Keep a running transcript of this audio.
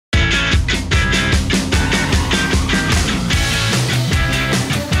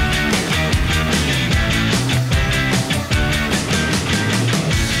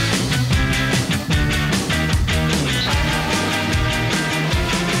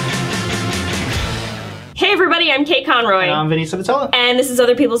everybody. I'm Kate Conroy. And I'm Vinny Sabatola. And this is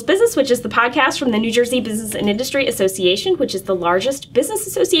Other People's Business, which is the podcast from the New Jersey Business and Industry Association, which is the largest business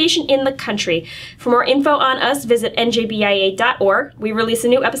association in the country. For more info on us, visit njbia.org. We release a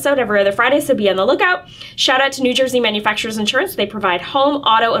new episode every other Friday, so be on the lookout. Shout out to New Jersey Manufacturers Insurance. They provide home,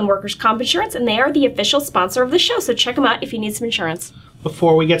 auto, and workers' comp insurance, and they are the official sponsor of the show, so check them out if you need some insurance.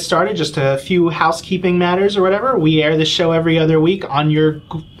 Before we get started, just a few housekeeping matters or whatever. We air this show every other week on your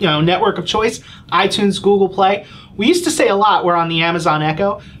network of choice, iTunes, Google Play. We used to say a lot we're on the Amazon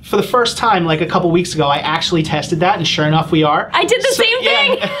Echo. For the first time, like a couple weeks ago, I actually tested that, and sure enough, we are. I did the same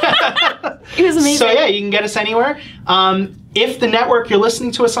thing! It was amazing. So yeah, you can get us anywhere. If the network you're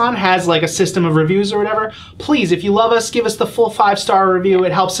listening to us on has like a system of reviews or whatever, please, if you love us, give us the full 5-star review.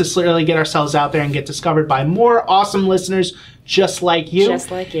 It helps us really get ourselves out there and get discovered by more awesome listeners just like you.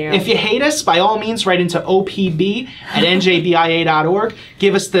 Just like you. If you hate us, by all means, write into opb@njbia.org.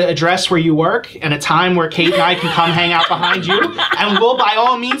 Give us the address where you work and a time where Kate and I can come hang out behind you, and we'll, by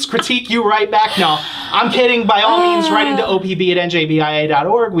all means, critique you right back. No, I'm kidding. By all means, write into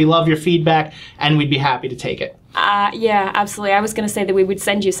opb@njbia.org. We love your feedback, and we'd be happy to take it. Yeah, absolutely. I was going to say that we would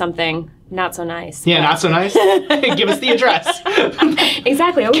send you something not so nice. Yeah, not so nice? Give us the address.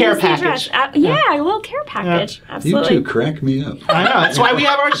 Exactly. Care package. Yeah, a little care package. Yeah. Absolutely. You two crack me up. I know. That's why we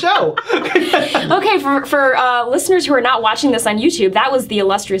have our show. Okay, for listeners who are not watching this on YouTube, that was the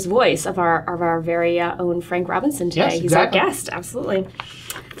illustrious voice of our very own Frank Robinson today. Yes, exactly. He's our guest. Absolutely.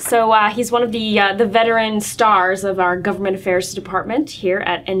 So he's one of the veteran stars of our government affairs department here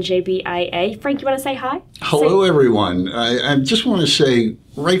at NJBIA. Frank, you want to say hi? Hello, everyone. I just want to say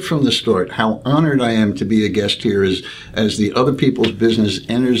right from the start how honored I am to be a guest here as the Other People's Business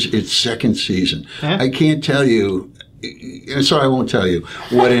enters its second season. Yeah. I can't tell you, so I won't tell you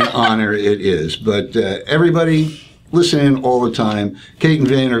what an honor it is. But everybody, listen in all the time. Kate and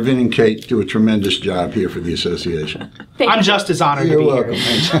Vin, or Vin and Kate, do a tremendous job here for the association. I'm just as honored to be welcome.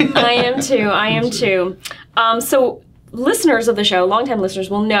 here. I am too. So listeners of the show, longtime listeners,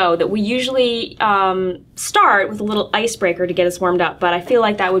 will know that we usually start with a little icebreaker to get us warmed up, but I feel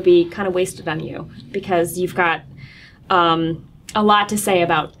like that would be kind of wasted on you because you've got a lot to say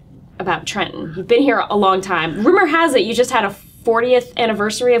about Trenton. You've been here a long time. Rumor has it you just had a 40th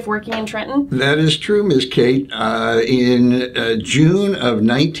anniversary of working in Trenton? That is true, Ms. Kate. In June of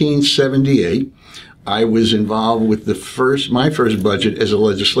 1978, I was involved with my first budget as a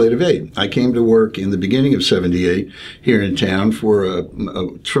legislative aide. I came to work in the beginning of 78 here in town for a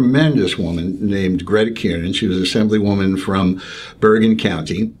tremendous woman named Greta Kiernan. She was Assemblywoman from Bergen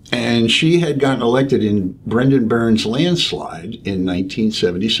County, and she had gotten elected in Brendan Burns' landslide in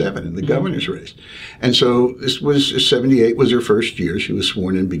 1977 in the governor's race. And so 78 was her first year. She was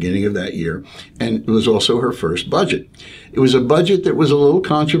sworn in beginning of that year, and it was also her first budget. It was a budget that was a little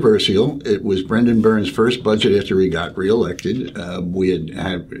controversial. It was Brendan Burns' first budget after he got reelected. We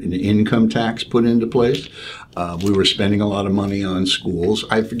had an income tax put into place. We were spending a lot of money on schools.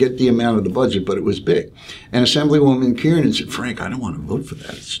 I forget the amount of the budget, but it was big. And Assemblywoman Kiernan said, "Frank, I don't want to vote for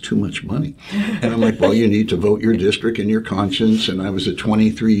that. It's too much money." And I'm like, "Well, you need to vote your district and your conscience." And I was a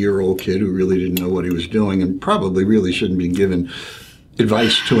 23-year-old kid who really didn't know what he was doing and probably really shouldn't be given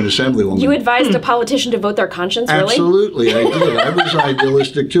advice to an Assemblywoman. You advised a politician to vote their conscience, really? Absolutely, I did. I was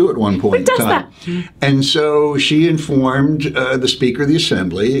idealistic, too, at one point in time. That? And so she informed the Speaker of the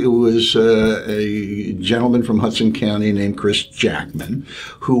Assembly, who was a gentleman from Hudson County named Chris Jackman,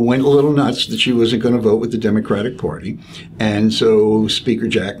 who went a little nuts that she wasn't going to vote with the Democratic Party. And so Speaker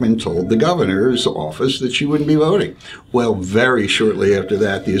Jackman told the governor's office that she wouldn't be voting. Well, very shortly after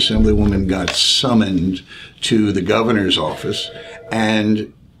that, the Assemblywoman got summoned to the governor's office,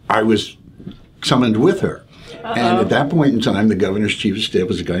 and I was summoned with her. Uh-oh. And at that point in time, the governor's chief of staff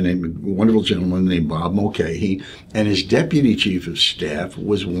was a wonderful gentleman named Bob Mulcahy, and his deputy chief of staff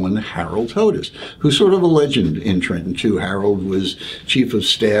was one Harold Hodes, who's sort of a legend in Trenton, too. Harold was chief of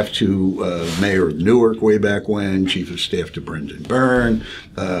staff to Mayor of Newark way back when, chief of staff to Brendan Byrne,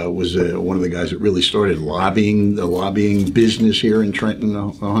 was one of the guys that really started the lobbying business here in Trenton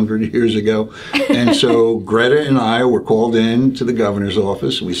 100 years ago. And so Greta and I were called in to the governor's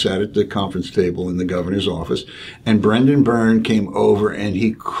office. We sat at the conference table in the governor's office, and Brendan Byrne came over, and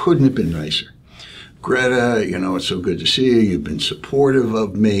he couldn't have been nicer. "Greta, it's so good to see you. You've been supportive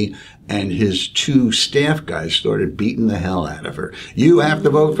of me." And his two staff guys started beating the hell out of her. "You have to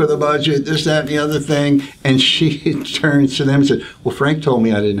vote for the budget, this, that, and the other thing." And she turned to them and said, "Well, Frank told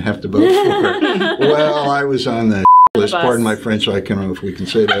me I didn't have to vote for her." Well, I was on the bus. Pardon my French, I can't know if we can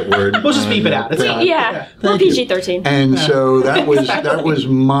say that word. We'll just beep it out. It's fine. Yeah, well, Thank you. PG-13. And so that was Exactly. that was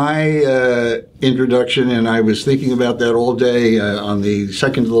my introduction, and I was thinking about that all day on the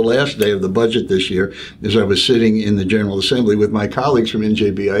second to the last day of the budget this year, as I was sitting in the General Assembly with my colleagues from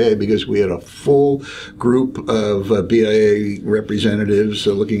NJBIA, because we had a full group of BIA representatives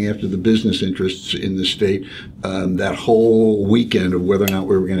looking after the business interests in the state that whole weekend of whether or not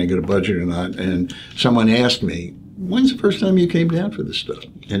we were going to get a budget or not. And someone asked me, "When's the first time you came down for this stuff?"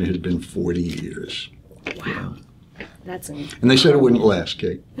 And it had been 40 years. Wow. That's incredible. And they said it wouldn't last,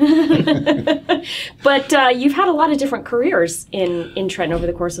 Kate. But you've had a lot of different careers in Trenton over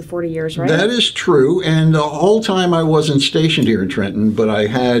the course of 40 years, right? That is true. And the whole time I wasn't stationed here in Trenton, but I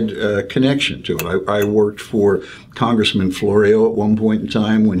had a connection to it. I worked for Congressman Florio at one point in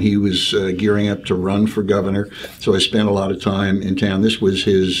time when he was gearing up to run for governor. So I spent a lot of time in town. This was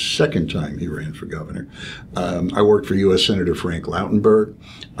his second time he ran for governor. I worked for U.S. Senator Frank Lautenberg.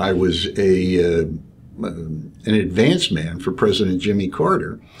 I was an advance man for President Jimmy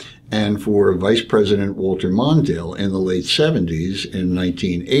Carter and for Vice President Walter Mondale in the late 70s in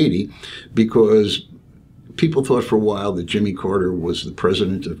 1980, because people thought for a while that Jimmy Carter was the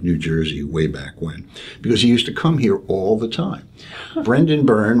president of New Jersey way back when, because he used to come here all the time. Brendan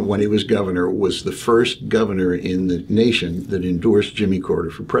Byrne, when he was governor, was the first governor in the nation that endorsed Jimmy Carter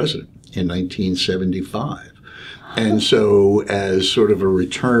for president in 1975. And so, as sort of a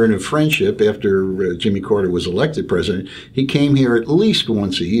return of friendship after Jimmy Carter was elected president, he came here at least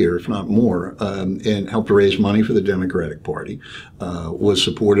once a year, if not more, and helped raise money for the Democratic Party, was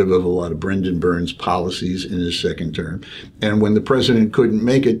supportive of a lot of Brendan Byrne's policies in his second term. And when the president couldn't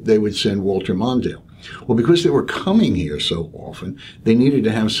make it, they would send Walter Mondale. Well, because they were coming here so often, they needed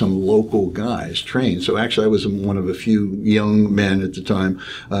to have some local guys trained. So actually, I was one of a few young men at the time.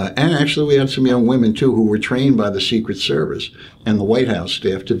 And actually, we had some young women, too, who were trained by the Secret Service and the White House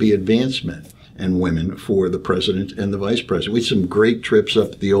staff to be advance men and women for the president and the vice president. We had some great trips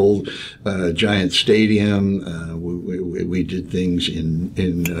up the old Giant Stadium. We did things in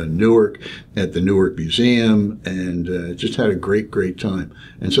Newark at the Newark Museum, and just had a great time.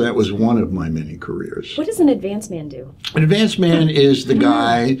 And so that was one of my many careers. What does an advance man do? An advance man is the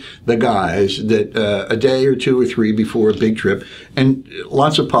guys that a day or two or three before a big trip, and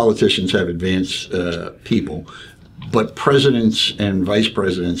lots of politicians have advance people. But presidents and vice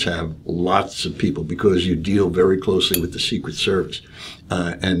presidents have lots of people because you deal very closely with the Secret Service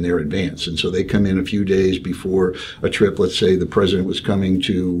and their advance. And so they come in a few days before a trip. Let's say the president was coming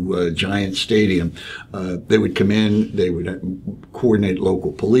to Giant Stadium. They would come in, they would coordinate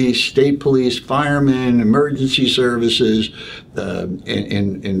local police, state police, firemen, emergency services,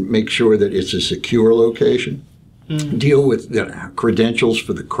 and make sure that it's a secure location. Deal with credentials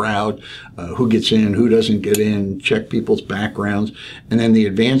for the crowd, who gets in, who doesn't get in, check people's backgrounds, and then the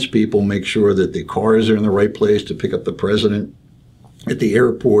advance people make sure that the cars are in the right place to pick up the president at the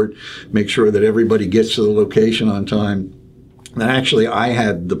airport, make sure that everybody gets to the location on time. And actually, I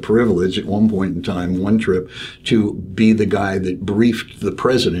had the privilege at one point in time, one trip, to be the guy that briefed the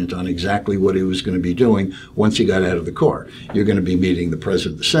president on exactly what he was going to be doing once he got out of the car. You're going to be meeting the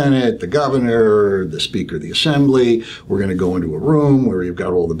president of the Senate, the governor, the speaker of the assembly. We're going to go into a room where you've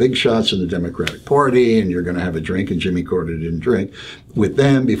got all the big shots in the Democratic Party, and you're going to have a drink, and Jimmy Carter didn't drink, with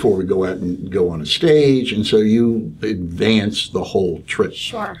them before we go out and go on a stage. And so you advance the whole trip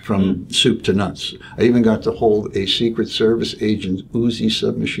from soup to nuts. I even got to hold a Secret Service agent's Uzi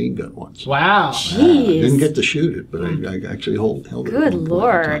submachine gun once. Wow. Jeez. Didn't get to shoot it, but I actually held it. Good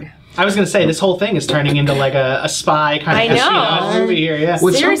Lord. I was going to say, this whole thing is turning into like a spy kind of I know. movie here. Yeah. Well,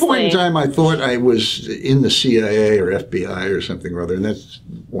 at some Seriously. point in time, I thought I was in the CIA or FBI or something or other, and that's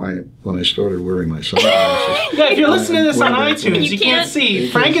why when I started wearing my sunglasses. Yeah, if you're listening to this on When- iTunes, You you can't can't- see.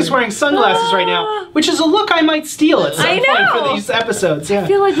 Frank is wearing sunglasses right now, which is a look I might steal at some I point know. for these episodes. Yeah. I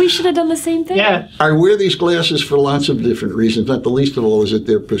feel like we should have done the same thing. Yeah. I wear these glasses for lots of different reasons. Not the least of all is that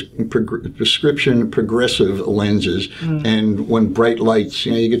they're prescription progressive lenses, and when bright lights,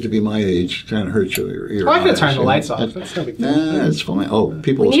 you get to be my age, kind of hurts your Oh, I could have eyes, turned the you know. lights off. That's no big deal. Nah, it's fine. Oh,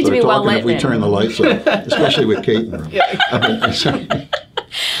 people will need to start be well talking if we lit turn the lights off, especially with Kate in the room.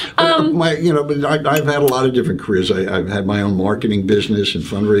 But I've had a lot of different careers. I've had my own marketing business and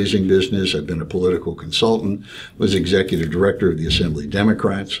fundraising business. I've been a political consultant, was executive director of the Assembly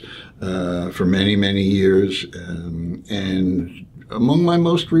Democrats for many, many years. And among my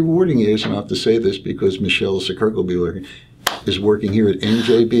most rewarding years, and I have to say this because Michelle Sikirk will be working here at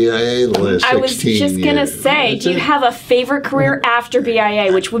NJBIA the last 16 years. I was just going to say, do you have a favorite career after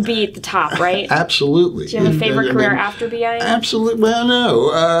BIA, which would be at the top, right? Absolutely. Do you have a favorite I career mean, after BIA? Absolutely. Well,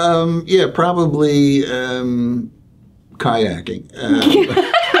 no. Yeah, probably kayaking.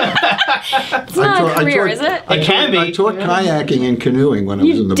 It's not a career, is it? It can be. I taught kayaking and canoeing when I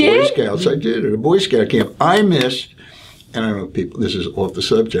was in the Boy Scouts. I did at a Boy Scout camp. I missed, and I don't know if people, this is off the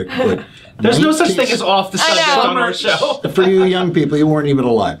subject, but there's no such thing as off the subject on our show. For you young people, you weren't even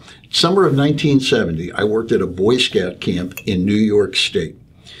alive. Summer of 1970, I worked at a Boy Scout camp in New York State.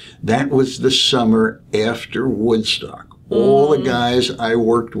 That was the summer after Woodstock. All the guys I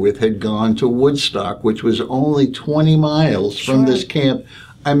worked with had gone to Woodstock, which was only 20 miles from this camp.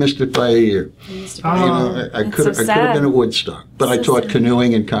 I missed it by a year. I could have been at Woodstock, but I taught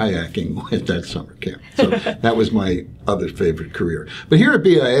canoeing and kayaking at that summer camp. So that was my other favorite career. But here at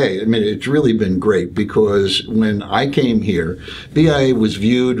BIA, I mean, it's really been great because when I came here, BIA was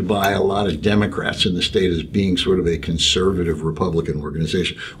viewed by a lot of Democrats in the state as being sort of a conservative Republican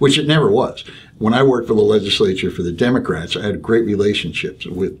organization, which it never was. When I worked for the legislature for the Democrats, I had great relationships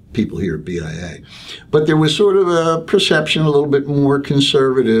with people here at BIA. But there was sort of a perception a little bit more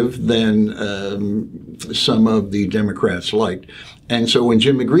conservative than some of the Democrats liked. And so when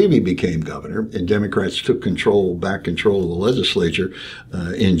Jim McGreevey became governor and Democrats took back control of the legislature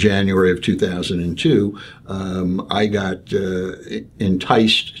in January of 2002, I got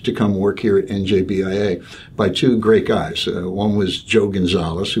enticed to come work here at NJBIA by two great guys. One was Joe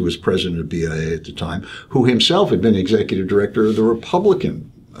Gonzalez, who was president of BIA at the time, who himself had been executive director of the Republican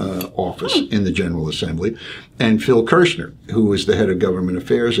office in the General Assembly, and Phil Kirshner, who was the head of government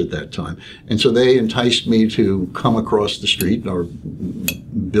affairs at that time. And so they enticed me to come across the street. Our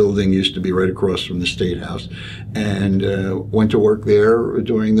building used to be right across from the State House, and went to work there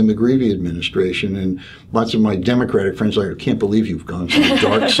during the McGreevey administration. And lots of my Democratic friends are like, I can't believe you've gone to the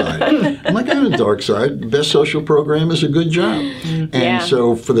dark side. I'm like, I'm on the dark side. The best social program is a good job. And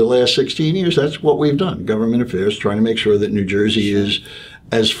so for the last 16 years, that's what we've done. Government affairs, trying to make sure that New Jersey is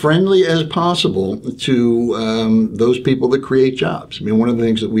as friendly as possible to those people that create jobs. I mean, one of the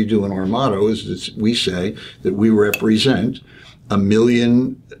things that we do in our motto is that we say that we represent 1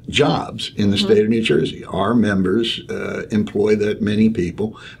 million jobs in the state of New Jersey. Our members employ that many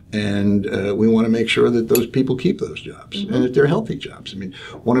people, and we want to make sure that those people keep those jobs and that they're healthy jobs. I mean,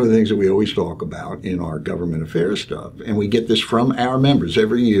 one of the things that we always talk about in our government affairs stuff, and we get this from our members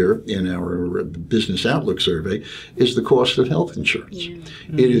every year in our Business Outlook survey, is the cost of health insurance.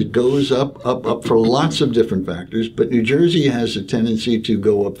 It goes up for lots of different factors, but New Jersey has a tendency to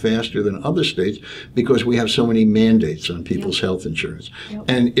go up faster than other states because we have so many mandates on people's health insurance.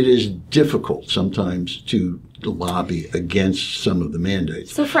 And it is difficult sometimes to lobby against some of the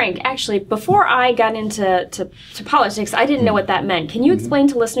mandates. So Frank, actually, before I got into politics, I didn't know what that meant. Can you explain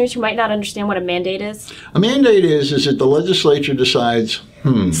to listeners who might not understand what a mandate is? A mandate is that the legislature decides,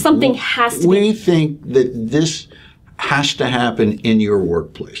 something has to we think that this has to happen in your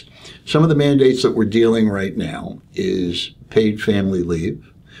workplace. Some of the mandates that we're dealing right now is paid family leave,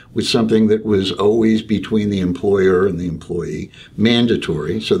 was something that was always between the employer and the employee,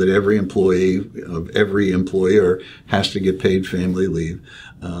 mandatory, so that every employee of every employer has to get paid family leave,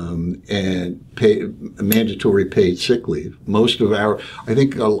 and mandatory paid sick leave. Most of I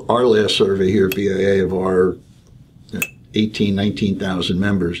think our last survey here at BIA of our 19,000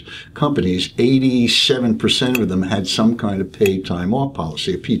 members, companies, 87% of them had some kind of paid time off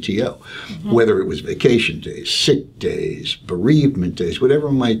policy, a PTO, whether it was vacation days, sick days, bereavement days, whatever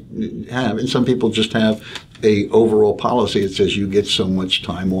it might have. And some people just have a overall policy that says you get so much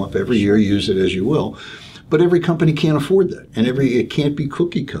time off every year, use it as you will. But every company can't afford that, and it can't be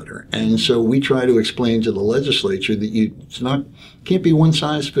cookie cutter. And so we try to explain to the legislature that can't be one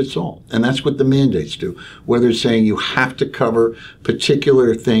size fits all, and that's what the mandates do. Whether it's saying you have to cover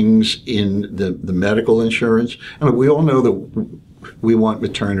particular things in the medical insurance. I mean, we all know that we want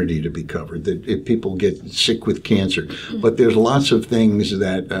maternity to be covered, that if people get sick with cancer, but there's lots of things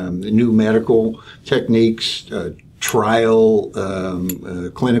that new medical techniques, clinical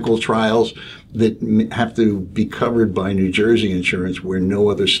trials that have to be covered by New Jersey insurance where no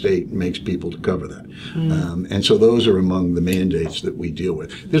other state makes people to cover that. And so those are among the mandates that we deal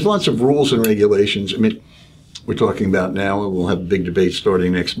with. There's lots of rules and regulations. I mean, we're talking about now, and we'll have a big debate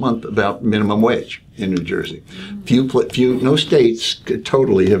starting next month about minimum wage in New Jersey. No states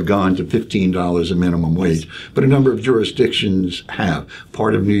totally have gone to $15 a minimum wage, but a number of jurisdictions have.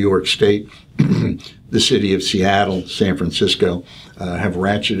 Part of New York State, the city of Seattle, San Francisco, have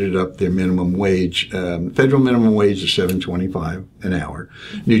ratcheted up their minimum wage. Federal minimum wage is $7.25 an hour.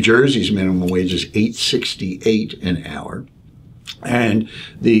 New Jersey's minimum wage is $8.68 an hour. And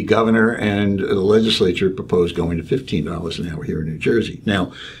the governor and the legislature proposed going to $15 an hour here in New Jersey.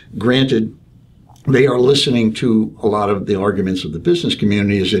 Now, granted, they are listening to a lot of the arguments of the business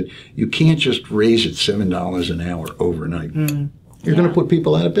community is that you can't just raise it $7 an hour overnight. You're going to put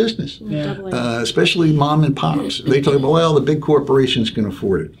people out of business, especially mom and pops. They talk about, well, the big corporations can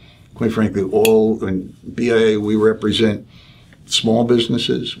afford it. Quite frankly, in BIA, we represent small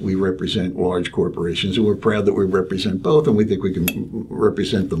businesses, we represent large corporations, and we're proud that we represent both, and we think we can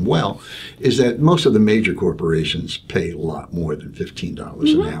represent them well, is that most of the major corporations pay a lot more than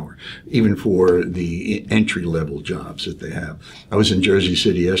 $15 an hour, even for the entry-level jobs that they have. I was in Jersey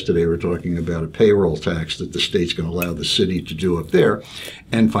City yesterday. We were talking about a payroll tax that the state's going to allow the city to do up there,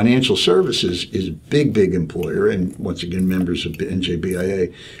 and financial services is a big, big employer, and once again, members of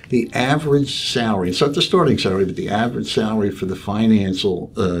NJBIA. The average salary, it's not the starting salary, but the average salary for the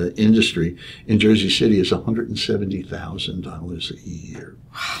financial industry in Jersey City is $170,000 a year.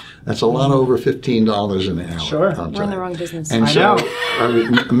 That's a lot over $15 an hour. Sure. We're in the wrong business. And so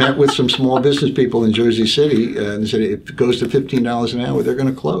I met with some small business people in Jersey City and said if it goes to $15 an hour, they're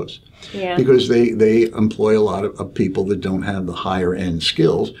going to close. Yeah. Because they employ a lot of people that don't have the higher end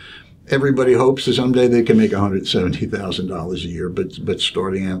skills. Everybody hopes that someday they can make $170,000 a year, but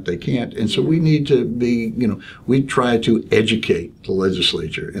starting out they can't. And so we need to be, we try to educate the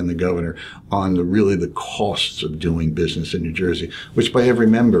legislature and the governor on the costs of doing business in New Jersey, which by every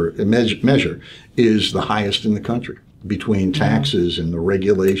measure is the highest in the country, between taxes and the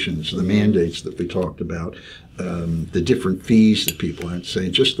regulations, the mandates that we talked about, the different fees that people have to say.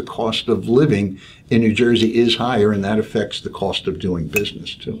 Just the cost of living in New Jersey is higher, and that affects the cost of doing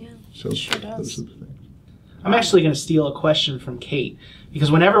business too. Yeah. So sure does. I'm actually going to steal a question from Kate,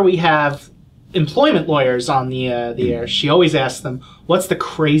 because whenever we have employment lawyers on the air, she always asks them, what's the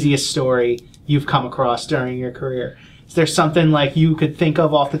craziest story you've come across during your career? Is there something like you could think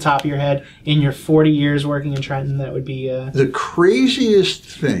of off the top of your head in your 40 years working in Trenton that would be... The craziest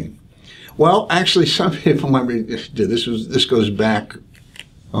thing? Well, actually, some people might be... This goes back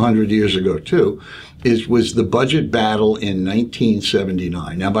 100 years ago, too. Was the budget battle in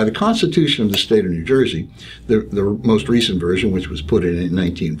 1979. Now, by the Constitution of the state of New Jersey, the most recent version, which was put in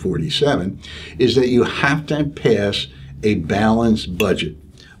 1947, is that you have to pass a balanced budget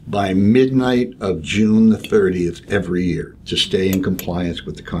by midnight of June the 30th every year to stay in compliance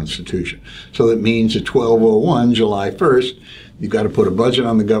with the Constitution. So that means at 12:01, July 1st, you've got to put a budget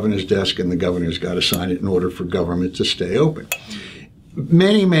on the governor's desk, and the governor's got to sign it in order for government to stay open.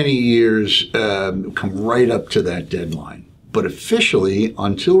 Many, many years come right up to that deadline. But officially,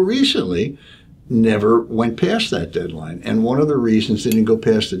 until recently, never went past that deadline. And one of the reasons they didn't go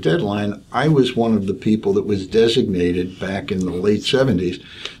past the deadline, I was one of the people that was designated back in the late 70s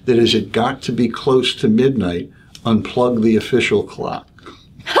that as it got to be close to midnight, unplug the official clock.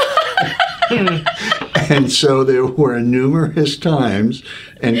 And so there were numerous times,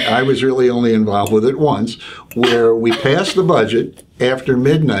 and I was really only involved with it once, where we passed the budget after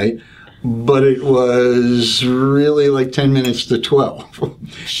midnight, but it was really like 10 minutes to 12.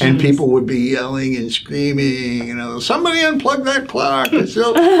 And people would be yelling and screaming, somebody unplug that clock. And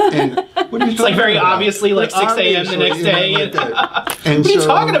what are you it's like very about? Obviously like 6 a.m. the next day. Like and what are you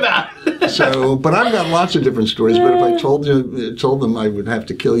talking about? But I've got lots of different stories, but if I told them I would have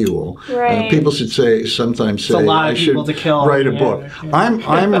to kill you all. Right. People sometimes say I should write a book. Yeah.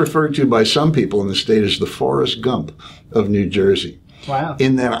 I'm referred to by some people in the state as the Forrest Gump of New Jersey. Wow.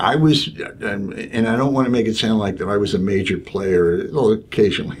 In that I was, and I don't want to make it sound like that I was a major player. Well,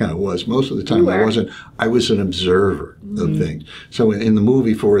 occasionally I was. Most of the time I wasn't. I was an observer of things. So in the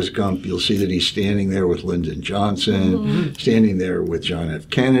movie Forrest Gump, you'll see that he's standing there with Lyndon Johnson, standing there with John F.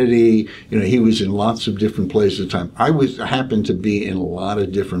 Kennedy. He was in lots of different places at the time. I happened to be in a lot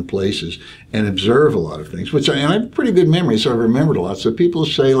of different places and observe a lot of things, and I have pretty good memory, so I remembered a lot. So people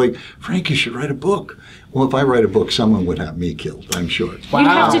say, like, Frank, you should write a book. Well, if I write a book, someone would have me killed, I'm sure. Wow. You'd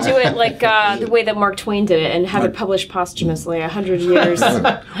have to do it like the way that Mark Twain did it and have it published posthumously 100 years, 100 years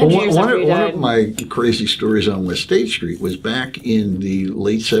after he died. One of my crazy stories on West State Street was back in the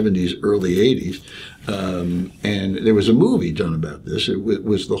late 70s, early 80s, and there was a movie done about this. It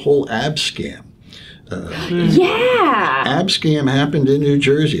was the whole AB scam. AB scam happened in New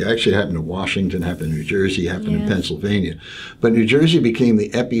Jersey. Actually, it happened in Washington, happened in New Jersey, happened in Pennsylvania. But New Jersey became the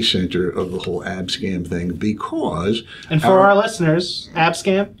epicenter of the whole AB scam thing because... And for our listeners, AB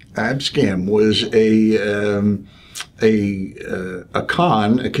scam? AB scam was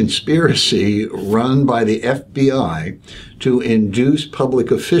a conspiracy run by the FBI to induce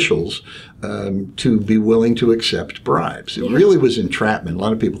public officials to be willing to accept bribes. It really was entrapment. A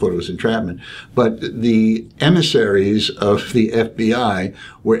lot of people thought it was entrapment. But the emissaries of the FBI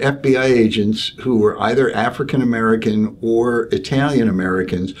were FBI agents who were either African American or Italian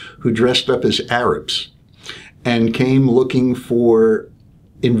Americans who dressed up as Arabs and came looking for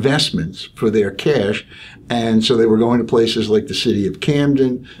investments for their cash. And so they were going to places like the city of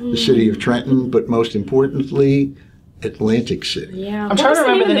Camden, the city of Trenton, but most importantly, Atlantic City. Yeah. I'm trying to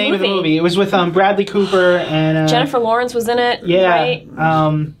remember the name of the movie. It was with Bradley Cooper and Jennifer Lawrence was in it. Yeah. Right?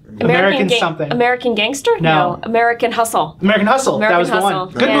 American something. American Gangster? No. American Hustle. American Hustle. American that was Hustle.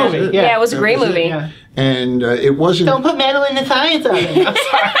 the one. Good movie. Yeah. Yeah, it was a great movie. Yeah. And it wasn't... Don't put Madeline in science on it. I'm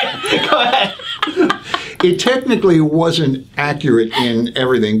sorry. Go ahead. It technically wasn't accurate in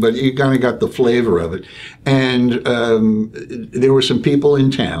everything, but you kind of got the flavor of it. And there were some people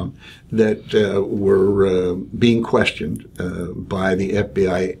in town that were being questioned by the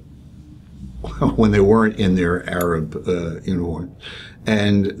FBI when they weren't in their Arab uniform.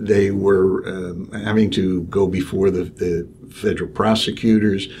 And they were having to go before the federal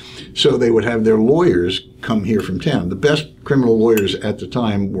prosecutors. So they would have their lawyers come here from town. The best criminal lawyers at the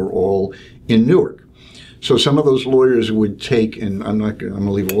time were all in Newark. So some of those lawyers would take, and I'm going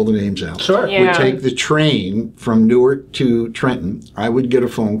to leave all the names out. Sure. Yeah. Would take the train from Newark to Trenton. I would get a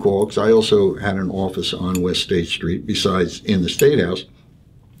phone call because I also had an office on West State Street besides in the State House.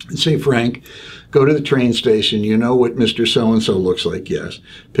 And say, Frank, go to the train station. You know what Mr. So-and-so looks like? Yes.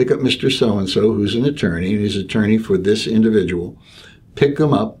 Pick up Mr. So-and-so, who's an attorney, and he's an attorney for this individual. Pick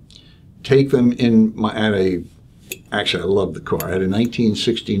them up. Take them in actually, I love the car. I had a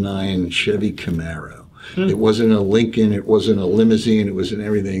 1969 Chevy Camaro. It wasn't a Lincoln, it wasn't a limousine, it wasn't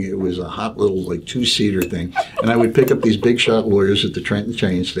everything. It was a hot little, like, two-seater thing. And I would pick up these big shot lawyers at the Trenton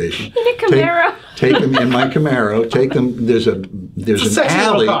train station. In a Camaro. Take them in my Camaro. Take them. There's an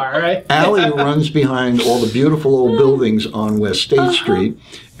alley. Car, right? Alley runs behind all the beautiful old buildings on West State Street.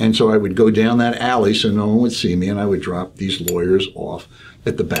 And so I would go down that alley so no one would see me, and I would drop these lawyers off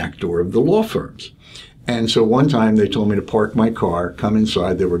at the back door of the law firms. And so one time they told me to park my car, come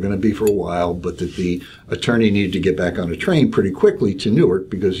inside. They were going to be for a while, but that the attorney needed to get back on a train pretty quickly to Newark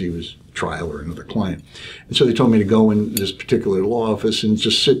because he was trial or another client. And so they told me to go in this particular law office and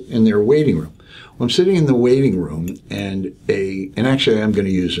just sit in their waiting room. Well, I'm sitting in the waiting room, and actually I'm going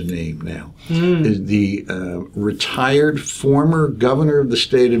to use a name now, is the retired former governor of the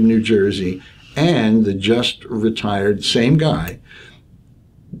state of New Jersey and the just retired, same guy,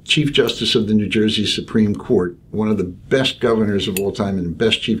 Chief Justice of the New Jersey Supreme Court, one of the best governors of all time and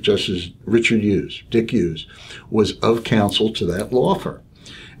best Chief Justice, Richard Hughes, Dick Hughes, was of counsel to that law firm.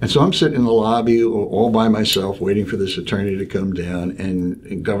 And so I'm sitting in the lobby all by myself waiting for this attorney to come down,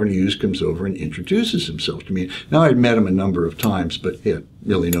 and Governor Hughes comes over and introduces himself to me. Now, I'd met him a number of times, but he had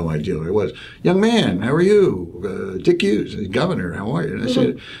really no idea who I was. Young man, how are you? Dick Hughes, Governor, how are you? And he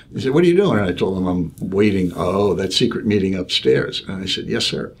said, what are you doing? And I told him I'm waiting, that secret meeting upstairs. And I said, yes,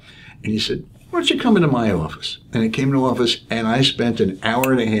 sir. And he said, why don't you come into my office? And I came to office, and I spent an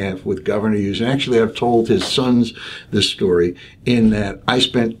hour and a half with Governor Hughes. And actually, I've told his sons this story in that I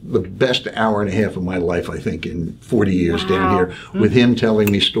spent the best hour and a half of my life, I think, in 40 years down here with him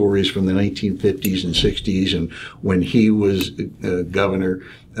telling me stories from the 1950s and 60s and when he was governor,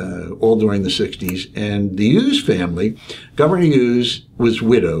 all during the 60s. And the Hughes family, Governor Hughes was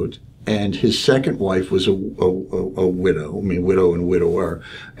widowed. And his second wife was a widow, widow and widower.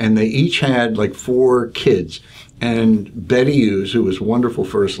 And they each had like 4 kids. And Betty Hughes, who was a wonderful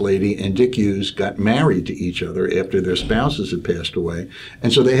first lady, and Dick Hughes got married to each other after their spouses had passed away.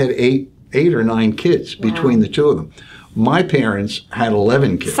 And so they had 8 or 9 kids between the two of them. My parents had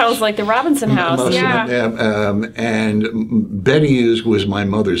 11 kids. Sounds like the Robinson house, yeah. And Betty Hughes was my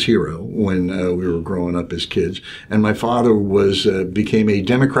mother's hero when we were growing up as kids. And my father became a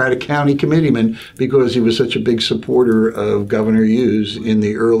Democratic county committeeman because he was such a big supporter of Governor Hughes in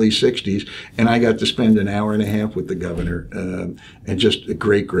the early 60s. And I got to spend an hour and a half with the governor, and just a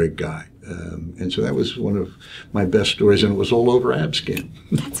great, great guy. And so that was one of my best stories, and it was all over Abscam.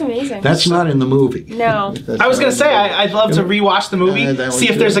 That's amazing. That's not in the movie. No. I was going to say, I'd love to rewatch the movie, see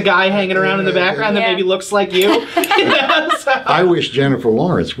if there's a guy hanging around in the background that maybe looks like you. I wish Jennifer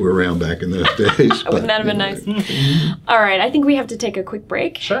Lawrence were around back in those days. Wouldn't that have been nice? All right, I think we have to take a quick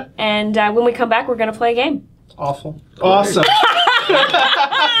break. Sure. And when we come back, we're going to play a game. Awful. Awesome.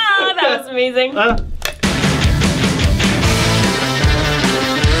 That was amazing.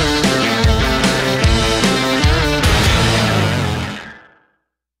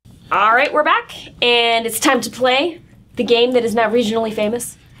 All right, we're back, and it's time to play the game that is now regionally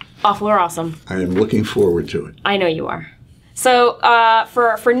famous? Awful or Awesome? I am looking forward to it. I know you are. So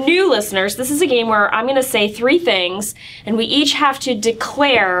for new listeners, this is a game where I'm going to say 3 things, and we each have to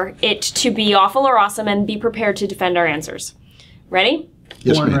declare it to be awful or awesome and be prepared to defend our answers. Ready?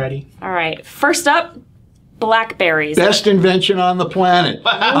 Yes, Born ma'am. ready. All right. First up, BlackBerries. Best invention on the planet.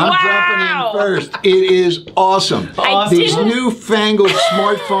 I'm jumping in first. It is awesome. These newfangled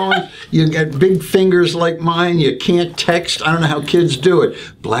smartphones, you get big fingers like mine, you can't text. I don't know how kids do it.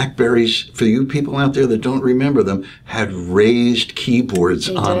 BlackBerries, for you people out there that don't remember them, had raised keyboards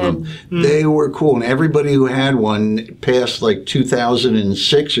on them. They were cool. And everybody who had one past like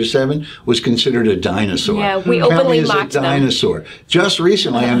 2006 or 7 was considered a dinosaur. Yeah, we Count me openly as mocked a them. dinosaur. Just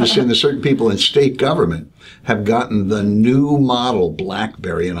recently, I understand that certain people in state government have gotten the new model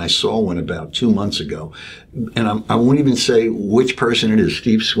BlackBerry, and I saw one about 2 months ago. And I won't even say which person it is.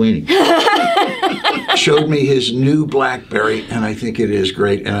 Steve Sweeney showed me his new BlackBerry, and I think it is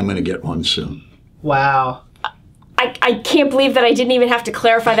great, and I'm going to get one soon. Wow. I can't believe that I didn't even have to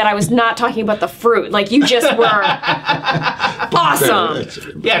clarify that I was not talking about the fruit. Like, you just were awesome.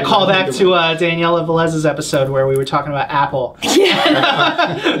 Yeah, call back to Daniela Velez's episode where we were talking about Apple.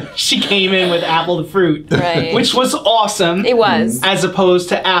 Yeah. She came in with Apple the fruit, Right. which was awesome. It was. As opposed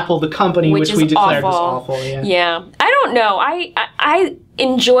to Apple the company, which we is declared was awful. Yeah. I don't know. I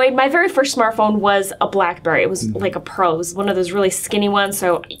enjoyed, my very first smartphone was a BlackBerry. It was like a Pro. It was one of those really skinny ones.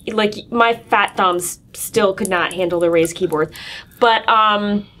 So, like, my fat thumbs still could not handle the raised keyboard. But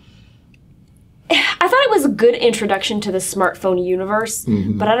I thought it was a good introduction to the smartphone universe,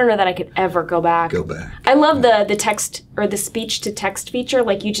 but I don't know that I could ever go back. I love the text or the speech to text feature.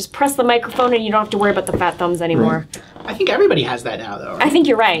 Like, you just press the microphone and you don't have to worry about the fat thumbs anymore. Right. I think everybody has that now, though, right? I think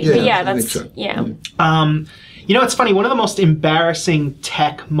you're right. Yeah, but yeah, I think that's, so. yeah. You know, it's funny. One of the most embarrassing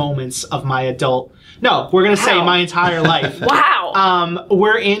tech moments of my adult... No, we're going to say my entire life. Wow.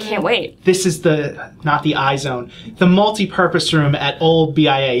 We're in... Can't wait. This is not the iZone, the multi-purpose room at old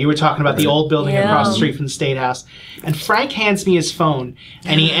BIA. You were talking about the old building across the street from the State House. And Frank hands me his phone,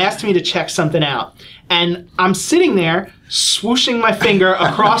 and he asked me to check something out. And I'm sitting there, swooshing my finger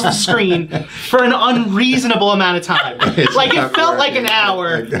across the screen for an unreasonable amount of time. Like, it felt like an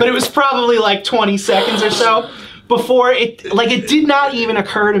hour, but it was probably like 20 seconds or so. Before it did not even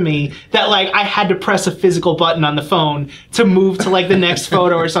occur to me that, like, I had to press a physical button on the phone to move to, like, the next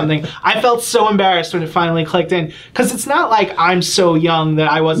photo or something. I felt so embarrassed when it finally clicked in. Because it's not like I'm so young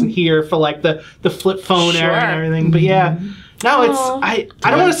that I wasn't here for, like, the flip phone era and everything. But, yeah. No, it's... I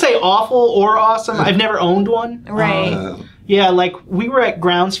don't want to say awful or awesome. I've never owned one. Right. Yeah, like, we were at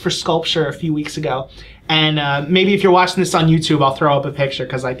Grounds for Sculpture a few weeks ago. And maybe if you're watching this on YouTube, I'll throw up a picture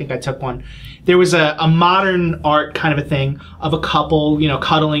because I think I took one. There was a modern art kind of a thing of a couple, you know,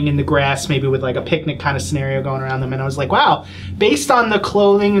 cuddling in the grass, maybe with like a picnic kind of scenario going around them. And I was like, wow, based on the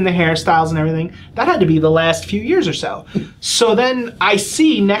clothing and the hairstyles and everything, that had to be the last few years or so. So then I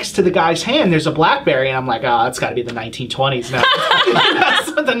see next to the guy's hand, there's a BlackBerry. And I'm like, oh, it's got to be the 1920s now.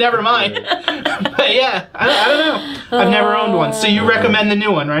 That's something, never mind. But yeah, I don't know. I've never owned one. So you recommend the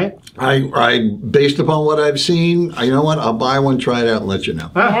new one, right? I based upon what I've seen, you know what? I'll buy one, try it out, and let you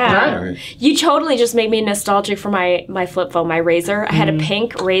know. Yeah. All right. You totally just made me nostalgic for my flip phone, my Razor. I had a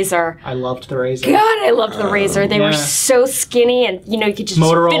pink Razor. I loved the Razor. God, I loved the Razor. They were so skinny, and you know you could just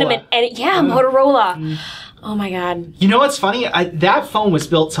fit them in any. Yeah, Motorola. Oh my God. You know what's funny? That phone was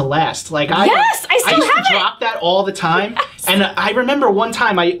built to last. Like I still used have to drop that all the time. Yes. And I remember one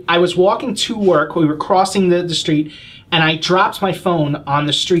time I was walking to work. We were crossing the street. And I dropped my phone on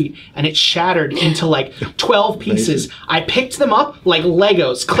the street, and it shattered into like 12 pieces. I picked them up like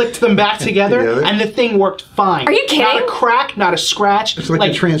Legos, clicked them back together, and the thing worked fine. Are you kidding? Not a crack, not a scratch. It's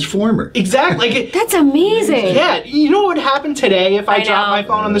like a transformer. Exactly. That's amazing. Yeah. You know what would happen today if I dropped my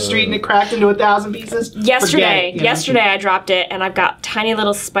phone on the street and it cracked into 1,000 pieces? Yesterday I dropped it, and I've got tiny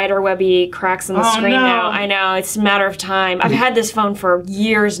little spider webby cracks in the screen now. I know. It's a matter of time. I've had this phone for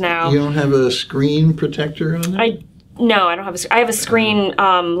years now. You don't have a screen protector on it? No, I don't have I have a screen,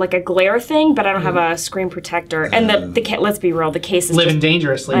 like a glare thing, but I don't have a screen protector. And let's be real, the case is living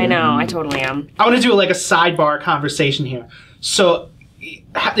dangerously. I know, I totally am. I want to do like a sidebar conversation here. So,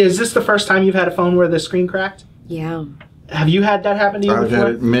 is this the first time you've had a phone where the screen cracked? Yeah. Have you had that happen to you I've before?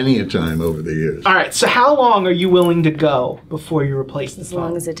 had it many a time over the years. All right, so how long are you willing to go before you replace the phone? As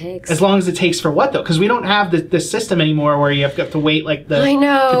long as it takes. As long as it takes for what, though? Because we don't have the system anymore where you have to wait like I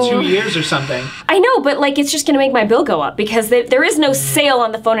know. for 2 years or something. I know, but like it's just going to make my bill go up because there is no sale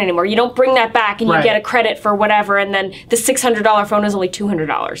on the phone anymore. You don't bring that back and you Right. get a credit for whatever, and then the $600 phone is only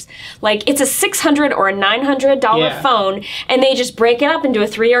 $200. Like it's a $600 or a $900 phone, and they just break it up into a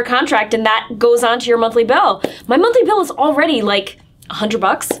 3-year contract, and that goes onto your monthly bill. My monthly bill is already like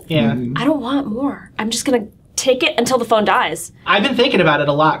 $100. Yeah. I don't want more. I'm just going to take it until the phone dies. I've been thinking about it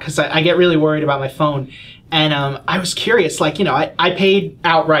a lot because I get really worried about my phone. And I was curious, like, you know, I paid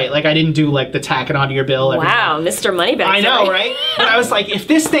outright. Like, I didn't do, like, the tack it onto your bill every Wow, month. Mr. Moneybags. I know, right? But I was like, if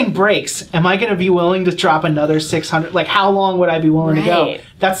this thing breaks, am I going to be willing to drop another $600? Like, how long would I be willing to go? Right.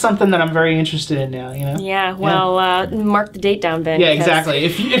 That's something that I'm very interested in now, you know? Yeah, well, mark the date down, Ben. Yeah, because- exactly.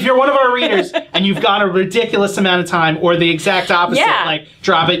 If you're one of our readers and you've gone a ridiculous amount of time or the exact opposite, Yeah. like,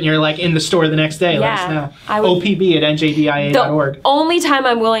 drop it and you're, like, in the store the next day, let us Yeah, know. I would- OPB@njbia.org. The only time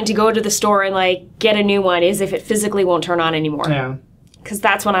I'm willing to go to the store and, like, get a new one is if it physically won't turn on anymore. Yeah. Because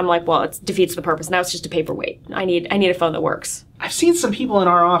that's when I'm like, well, it defeats the purpose. Now it's just a paperweight. I need a phone that works. I've seen some people in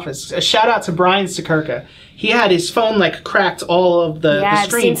our office. A shout out to Brian Sekurka. He had his phone like cracked all of the Yeah, I've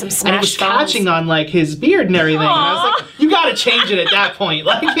screen, seen some and it was smashed phones. catching on like his beard and everything. And I was like, you got to change it at that point,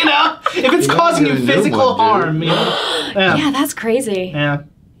 like you know, if it's You causing you gotta get a new physical one, dude. harm. You know? Yeah. Yeah, that's crazy. Yeah.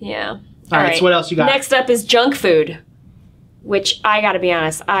 Yeah. All right. So what else you got? Next up is junk food, which I got to be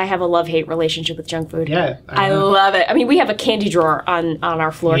honest, I have a love-hate relationship with junk food. Yeah, I love it. I mean, we have a candy drawer on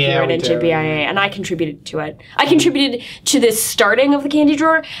our floor Yeah, here at we do. NJBIA, and I contributed to it. I contributed to the starting of the candy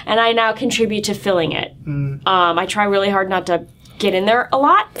drawer, and I now contribute to filling it. I try really hard not to get in there a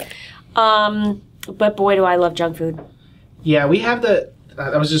lot, but boy, do I love junk food. Yeah, we have the.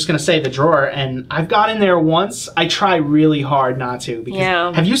 I was just gonna say the drawer, and I've gone in there once. I try really hard not to. Because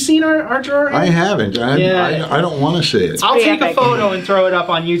Yeah. Have you seen our drawer? I haven't. Yeah. I don't want to see it. I'll pretty take epic. a photo and throw it up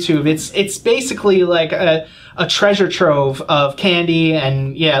on YouTube. It's basically like a treasure trove of candy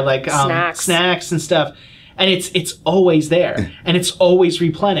and like snacks and stuff. And it's always there, and it's always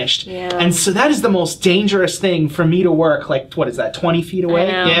replenished. Yeah. And so that is the most dangerous thing for me to work. Like, what is that, 20 feet away?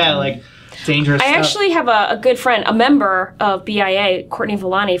 I know. Yeah, like dangerous I stuff. actually have a good friend, a member of BIA, Courtney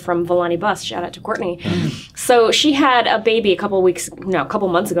Villani from Villani Bus. Shout out to Courtney. So she had a baby a couple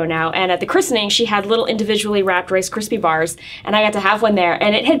months ago now, and at the christening, she had little individually wrapped Rice Krispie bars, and I got to have one there,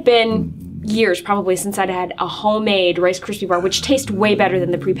 and it had been years probably since I'd had a homemade Rice Krispie bar, which taste way better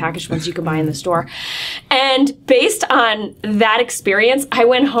than the prepackaged ones you can buy in the store. And based on that experience, I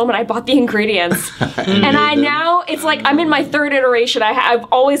went home and I bought the ingredients. And it's like I'm in my third iteration. I've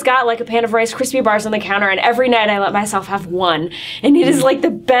always got like a pan of Rice Krispie bars on the counter, and every night I let myself have one. And it is like the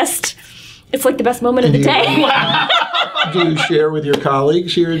best. It's like the best moment of the day. Do you share with your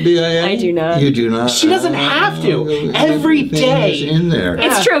colleagues here at BIA? I do not. You do not? She doesn't have to. Every Everything day. is in there.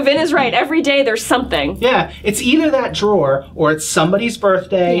 It's true. Vin is right. Every day there's something. Yeah, it's either that drawer, or it's somebody's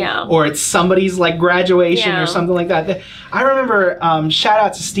birthday, Yeah. or it's somebody's like graduation Yeah. or something like that. I remember, shout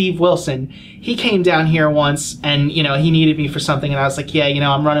out to Steve Wilson. He came down here once, and he needed me for something, and I was like, yeah,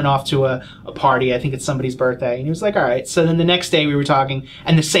 I'm running off to a party. I think it's somebody's birthday. And he was like, all right. So then the next day we were talking,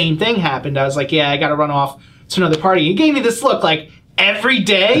 and the same thing happened. I was like, yeah, I got to run off to another party. He gave me this look like, every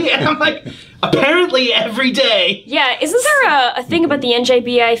day? And I'm like, apparently every day. Yeah, isn't there a thing about the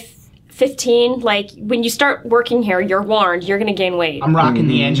NJBI 15? Like, when you start working here, you're warned, you're going to gain weight. I'm rocking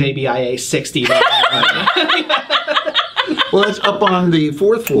the NJBIA 60 right now. Well, it's up on the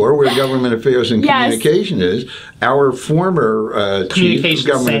 4th floor where Government Affairs and Yes. Communication is. Our former chief of Communications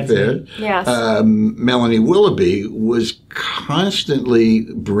Government Sandsman. Affairs, Yes. Melanie Willoughby, was constantly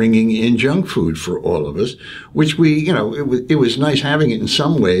bringing in junk food for all of us, which it was nice having it in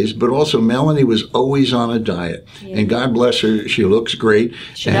some ways, but also Melanie was always on a diet. Yeah. And God bless her, she looks great.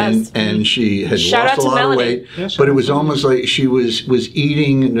 She does. And she had Shout lost out a to lot Melanie. of weight, Yeah, shout but it out was to almost like she was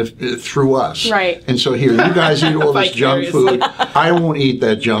eating through us. Right. And so here, you guys eat all this junk Vicarious. food. I won't eat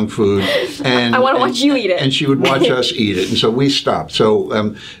that junk food. And I wanna watch you eat it. And she would watch us eat it. And so we stopped. So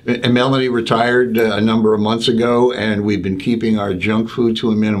and Melanie retired a number of months ago, and we've been keeping our junk food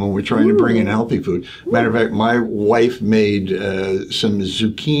to a minimum. We're trying to bring in healthy food. Matter of fact, my wife made some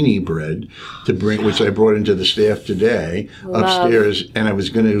zucchini bread to bring, which I brought into the staff today upstairs, and I was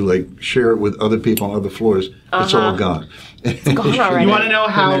going to share it with other people on other floors. It's all gone. It's gone already. You want to know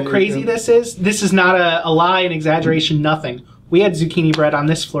how crazy this is? This is not a lie, an exaggeration, nothing. We had zucchini bread on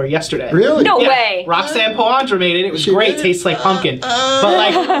this floor yesterday. Really? No Yeah. way. Roxanne Poandra made it. It was She great. did? Tastes like pumpkin.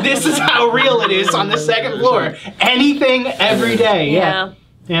 But this is how real it is on the second floor. Anything, every day. Yeah.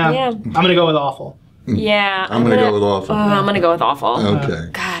 Yeah. I'm going to go with awful. Yeah. I'm going to go with awful. I'm going to go with awful. Okay.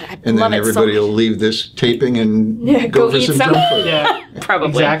 God, I And love then it so everybody much. will leave this taping and Go go for eat some some. junk food. Yeah, Probably.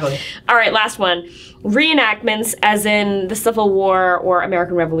 exactly. All right, last one. Reenactments, as in the Civil War or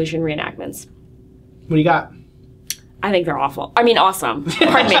American Revolution reenactments. What do you got? I think they're awful. I mean, awesome.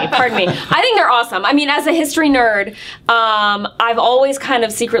 Pardon me. I think they're awesome. I mean, as a history nerd, I've always kind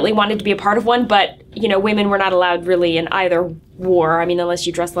of secretly wanted to be a part of one, but, you know, women were not allowed really in either war. I mean, unless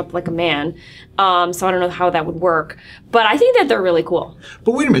you dressed up like a man. So I don't know how that would work. But I think that they're really cool.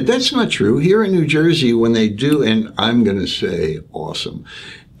 But wait a minute, that's not true. Here in New Jersey, when they do, and I'm going to say awesome,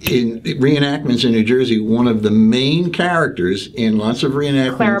 in reenactments in New Jersey, one of the main characters in lots of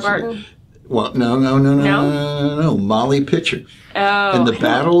reenactments. Clara Barton? Well, no. Molly Pitcher. Oh. In the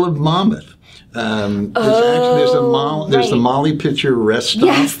Battle of Monmouth. There's the Molly Pitcher rest stop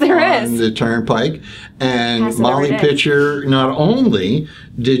Yes, there on is. the Turnpike. And Pass it Molly every day. Pitcher, not only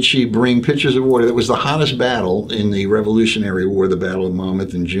did she bring pitchers of water, that was the hottest battle in the Revolutionary War, the Battle of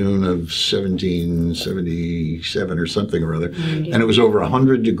Monmouth in June of 1777 or something or other. And it was over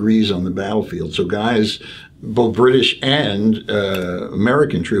 100 degrees on the battlefield. So guys, both British and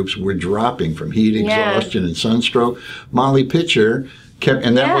American troops were dropping from heat, exhaustion, and sunstroke. Molly Pitcher kept,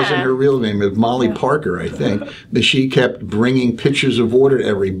 and that wasn't her real name, it was Molly Parker, I think, but she kept bringing pitchers of water to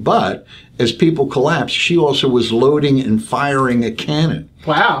every butt. As people collapsed, she also was loading and firing a cannon.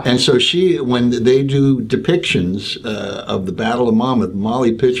 Wow. And so when they do depictions of the Battle of Monmouth,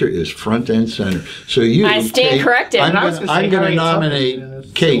 Molly Pitcher is front and center. So I stand Kate, corrected. I'm I was going gonna say to Harriet nominate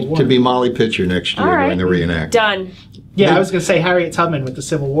Tubman, Kate Civil to War. be Molly Pitcher next year All right. during the reenactment. Done. Yeah, I was going to say Harriet Tubman with the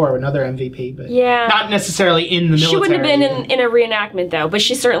Civil War, another MVP, but Yeah. not necessarily in the military. She wouldn't have been in a reenactment, though, but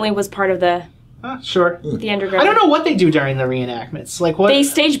she certainly was part of the Sure. underground. I don't know what they do during the reenactments. Like what? They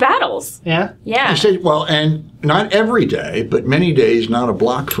stage battles. Yeah. Yeah. I said, well, and not every day, but many days, not a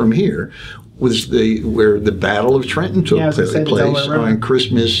block from here, was where the Battle of Trenton took Yeah, I was gonna say the place Delaware River. on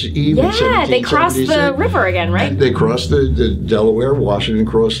Christmas Eve. in Yeah, they crossed the 1776. river again, right? And they crossed the Delaware. Washington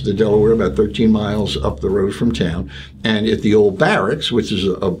crossed the Delaware about 13 miles up the road from town. And at the old barracks, which is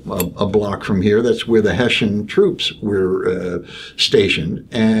a block from here, that's where the Hessian troops were stationed.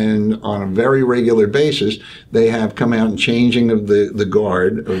 And on a very regular basis, they have come out and changing of the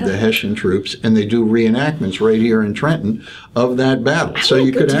guard of the Hessian troops, and they do reenactments right here in Trenton of that battle. So wanna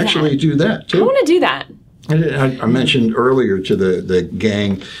you go could do that. actually do that I too. want to do that. I mentioned earlier to the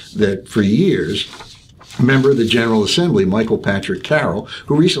gang that for years, a member of the General Assembly, Michael Patrick Carroll,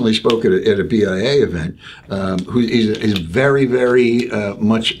 who recently spoke at a BIA event, who is very, very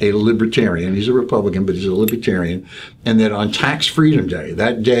much a libertarian. He's a Republican, but he's a libertarian. And that on Tax Freedom Day,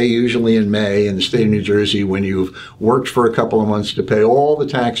 that day usually in May in the state of New Jersey, when you've worked for a couple of months to pay all the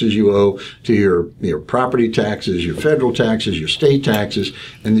taxes you owe to your property taxes, your federal taxes, your state taxes,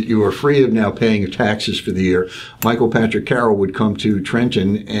 and that you are free of now paying your taxes for the year, Michael Patrick Carroll would come to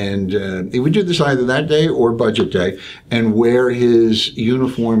Trenton, and he would do this either that day or Budget Day, and wear his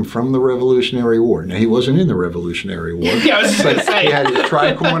uniform from the Revolutionary War. Now, he wasn't in the Revolutionary War. Yeah, I was just going to say. He had his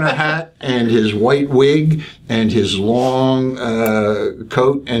tri-corner hat and his white wig and his long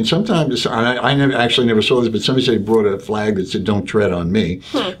coat. And sometimes, I never saw this, but somebody said he brought a flag that said, "Don't tread on me."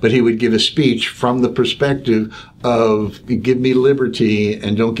 But he would give a speech from the perspective of give me liberty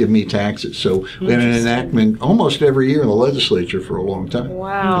and don't give me taxes. So we had an enactment almost every year in the legislature for a long time.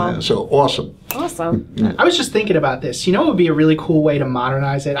 Wow. Yeah, so awesome. Awesome. I was just thinking about this. You know, it would be a really cool way to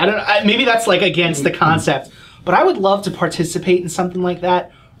modernize it. Maybe that's like against the concept, but I would love to participate in something like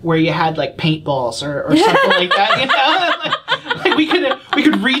that where you had like paintballs or something like that. You know, like we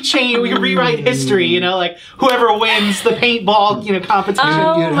could rewrite history. You know, like whoever wins the paintball competition.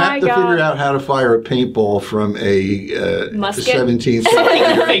 Oh, You'd my have to God. figure out how to fire a paintball from a Musket? 17th They century.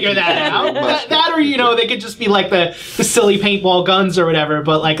 can figure that out. That or they could just be like the silly paintball guns or whatever,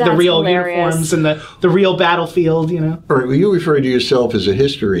 but like the That's real hilarious. uniforms and the real battlefield. All right, well, you referred to yourself as a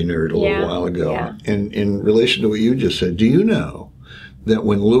history nerd a Yeah, little while ago. yeah. And in relation to what you just said, do you know that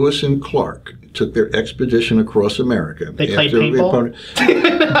when Lewis and Clark took their expedition across America, They played after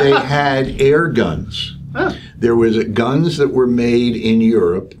paintball? they had air guns. Huh. There was guns that were made in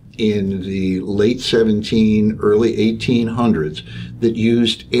Europe in the late early 1800s that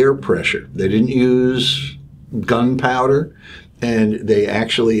used air pressure. They didn't use gunpowder. And they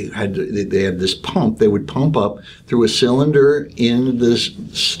actually had this pump. They would pump up through a cylinder in this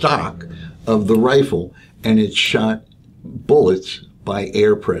stock of the rifle, and it shot bullets by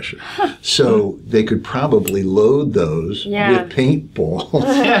air pressure. So they could probably load those with paintballs,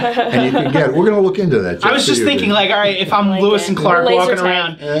 and you could get it. We're going to look into that. I was just thinking, like, all right, if I'm like Lewis it. and Clark Laser walking tag.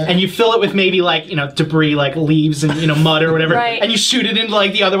 around, and you fill it with maybe like debris, like leaves and mud or whatever, Right. and you shoot it into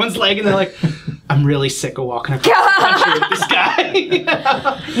like the other one's leg, and they're like, I'm really sick of walking across the country with this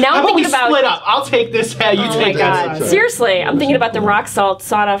guy. Now I'm thinking about split up. I'll take this head. You take that side. Seriously, I'm thinking about the rock salt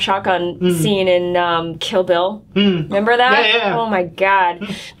sawed-off shotgun scene in Kill Bill. Remember that? Yeah. Oh my God!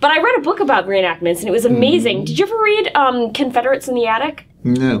 But I read a book about reenactments, and it was amazing. Did you ever read Confederates in the Attic?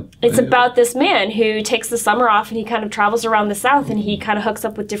 No. It's about this man who takes the summer off and he kind of travels around the South and he kind of hooks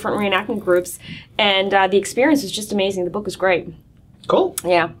up with different reenactment groups, and the experience is just amazing. The book is great. Cool.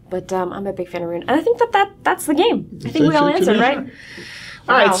 Yeah, but I'm a big fan of reenactment. And I think that's the game. I think we all answered, right?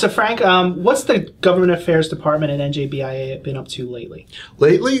 All right, so Frank, what's the Government Affairs Department at NJBIA been up to lately?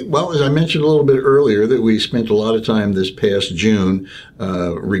 Lately, well, as I mentioned a little bit earlier, that we spent a lot of time this past June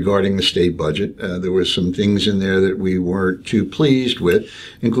regarding the state budget. There were some things in there that we weren't too pleased with,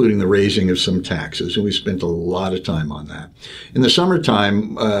 including the raising of some taxes, and we spent a lot of time on that. In the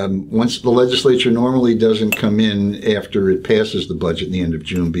summertime, once the legislature normally doesn't come in after it passes the budget in the end of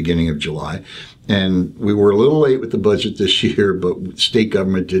June, beginning of July, and we were a little late with the budget this year, but state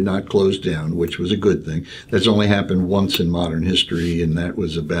government did not close down, which was a good thing. That's only happened once in modern history, and that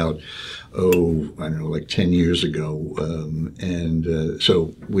was about, I don't know, like 10 years ago.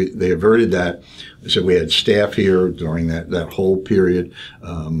 So they averted that. So we had staff here during that whole period,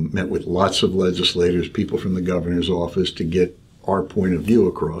 met with lots of legislators, people from the governor's office to get our point of view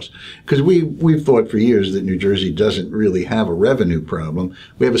across. Because we've thought for years that New Jersey doesn't really have a revenue problem.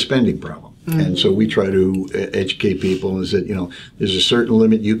 We have a spending problem. And so we try to educate people and that, there's a certain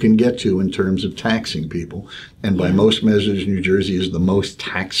limit you can get to in terms of taxing people. And by most measures, New Jersey is the most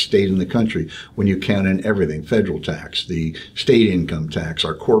taxed state in the country when you count in everything: federal tax, the state income tax,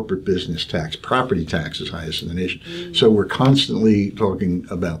 our corporate business tax, property tax is highest in the nation. So we're constantly talking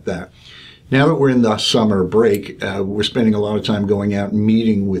about that. Now that we're in the summer break, we're spending a lot of time going out and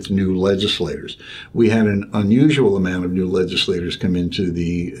meeting with new legislators. We had an unusual amount of new legislators come into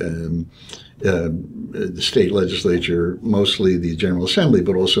the state legislature, mostly the General Assembly,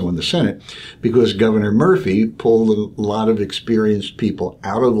 but also in the Senate, because Governor Murphy pulled a lot of experienced people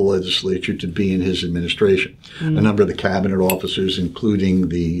out of the legislature to be in his administration. A number of the cabinet officers, including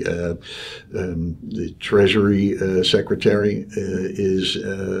the Treasury Secretary, is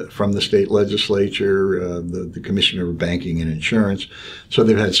from the state legislature, the Commissioner of Banking and Insurance. So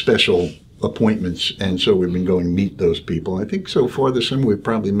they've had special appointments, and so we've been going to meet those people. I think so far this summer we've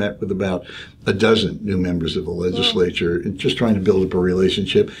probably met with about a dozen new members of the legislature, and just trying to build up a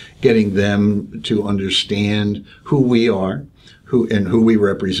relationship, getting them to understand who we are, who we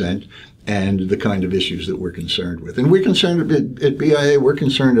represent, and the kind of issues that we're concerned with. And we're concerned at BIA, we're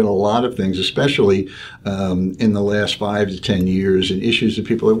concerned in a lot of things, especially in the last 5 to 10 years, in issues that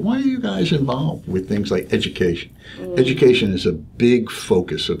people are, why are you guys involved with things like education? Education is a big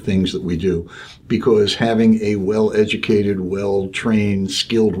focus of things that we do, because having a well-educated, well-trained,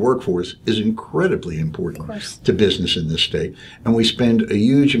 skilled workforce is incredibly important to business in this state. And we spend a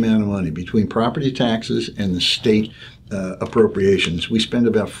huge amount of money between property taxes and the state appropriations. We spend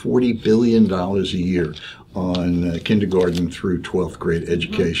about $40 billion a year on kindergarten through 12th grade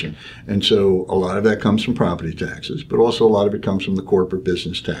education. And so a lot of that comes from property taxes, but also a lot of it comes from the corporate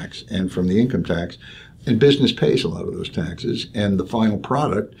business tax and from the income tax. And business pays a lot of those taxes, and the final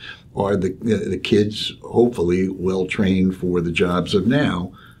product are the kids, hopefully well trained for the jobs of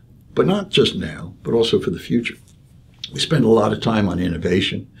now, but not just now, but also for the future. We spend a lot of time on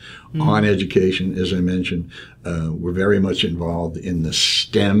innovation, on education, as I mentioned. We're very much involved in the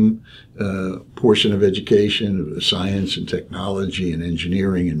STEM portion of education, science and technology and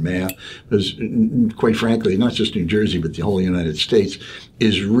engineering and math, because quite frankly, not just New Jersey, but the whole United States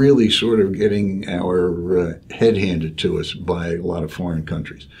is really sort of getting our head handed to us by a lot of foreign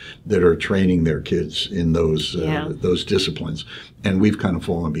countries that are training their kids in those disciplines. And we've kind of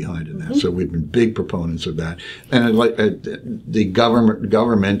fallen behind in that. So we've been big proponents of that. And the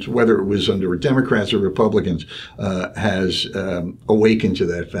government, whether it was under Democrats or Republicans, has awakened to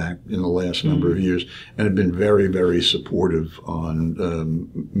that fact in the last number of years, and have been very, very supportive on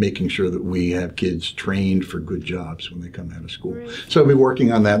making sure that we have kids trained for good jobs when they come out of school. So we'll be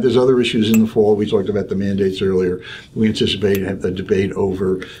working on that. There's other issues in the fall. We talked about the mandates earlier. We anticipate a debate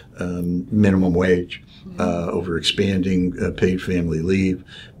over minimum wage, over expanding paid family leave.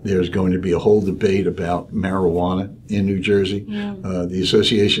 There's going to be a whole debate about marijuana in New Jersey. The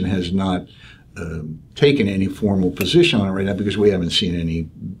association has not taken any formal position on it right now because we haven't seen any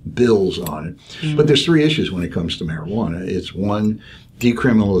bills on it. But there's 3 issues when it comes to marijuana. It's one,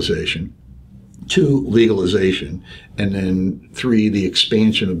 decriminalization. 2, legalization, and then 3, the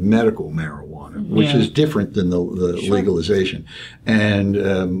expansion of medical marijuana, which is different than the legalization.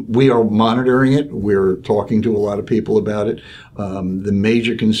 And we are monitoring it. We're talking to a lot of people about it. The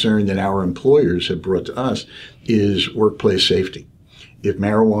major concern that our employers have brought to us is workplace safety. If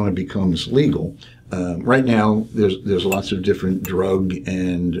marijuana becomes legal, right now there's lots of different drug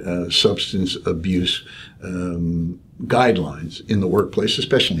and substance abuse guidelines in the workplace,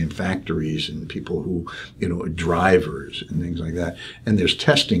 especially in factories and people who, are drivers and things like that. And there's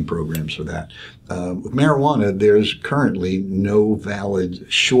testing programs for that. With marijuana, there's currently no valid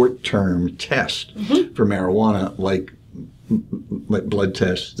short-term test for marijuana like blood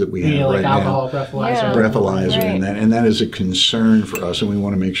tests that we have right alcohol now. breathalyzer. And that is a concern for us, and we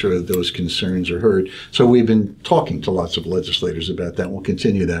want to make sure that those concerns are heard. So we've been talking to lots of legislators about that, and we'll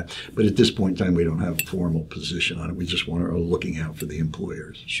continue that. But at this point in time, we don't have a formal position on it. We just are looking out for the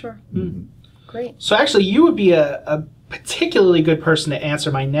employers. Sure. Great. So actually, you would be a particularly good person to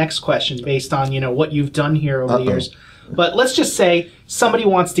answer my next question based on, what you've done here over the years. But let's just say somebody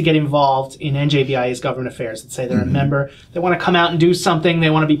wants to get involved in NJBIA's government affairs. Let's say they're a member. They want to come out and do something. They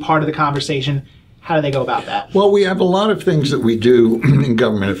want to be part of the conversation. How do they go about that? Well, we have a lot of things that we do in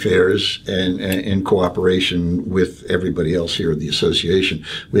government affairs and in cooperation with everybody else here at the association.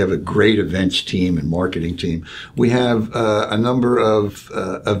 We have a great events team and marketing team. We have a number of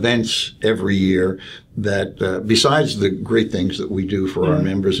events every year that, besides the great things that we do for our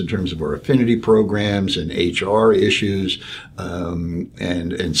members in terms of our affinity programs and HR issues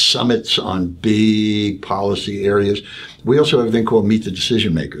and summits on big policy areas, we also have a thing called Meet the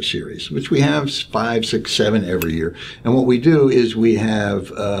Decision Maker series, which we have 5, 6, 7 every year. And what we do is we have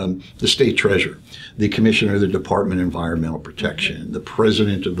the state treasurer, the commissioner of the Department of Environmental Protection, the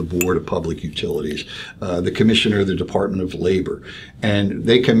president of the Board of Public Utilities, the commissioner of the Department of Labor. And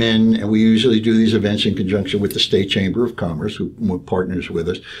they come in, and we usually do these events in conjunction with the State Chamber of Commerce, who partners with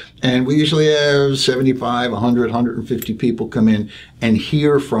us. And we usually have 75, 100, 150 people come in and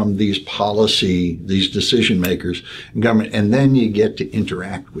hear from these decision makers in government, and then you get to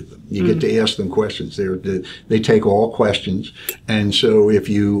interact with them. You get to ask them questions. They take all questions. And so if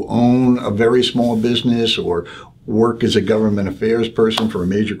you own a very small business or work as a government affairs person for a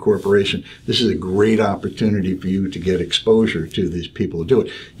major corporation, this is a great opportunity for you to get exposure to these people who do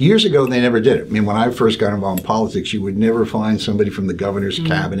it. Years ago, they never did it. I mean, when I first got involved in politics, you would never find somebody from the governor's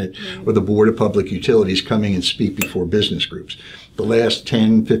cabinet or the Board of Public Utilities coming and speak before business groups. The last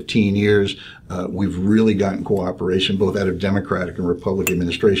 10, 15 years, we've really gotten cooperation both out of Democratic and Republican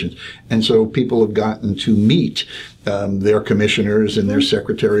administrations. And so people have gotten to meet their commissioners and their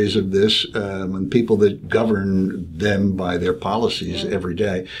secretaries of this and people that govern them by their policies every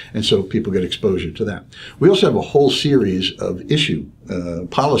day. And so people get exposure to that. We also have a whole series of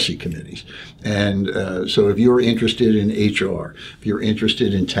policy committees. And so if you're interested in HR, if you're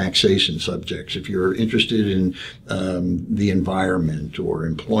interested in taxation subjects, if you're interested in the environment or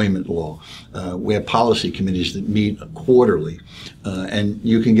employment law, we have policy committees that meet quarterly and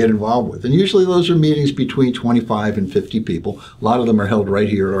you can get involved with. And usually those are meetings between 25 and 50 people. A lot of them are held right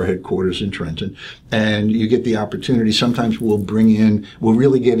here at our headquarters in Trenton. And you get the opportunity. Sometimes we'll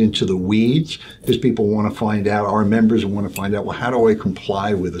really get into the weeds because people want to find out, our members want to find out, well, how do I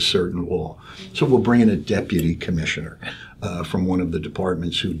comply with a certain law? So we'll bring in a deputy commissioner from one of the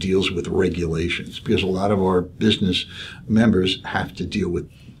departments who deals with regulations, because a lot of our business members have to deal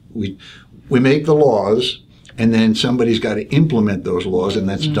with, we make the laws, and then somebody's got to implement those laws, and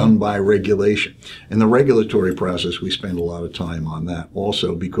that's done by regulation. And the regulatory process, we spend a lot of time on that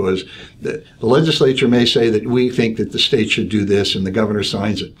also, because the legislature may say that we think that the state should do this, and the governor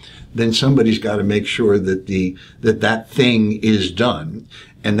signs it. Then somebody's got to make sure that that thing is done,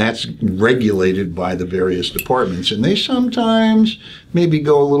 and that's regulated by the various departments. And they sometimes maybe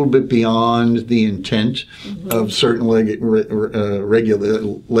go a little bit beyond the intent of certain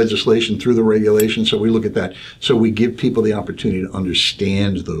legislation through the regulation. So we look at that. So we give people the opportunity to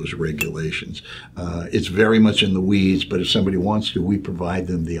understand those regulations. It's very much in the weeds, but if somebody wants to, we provide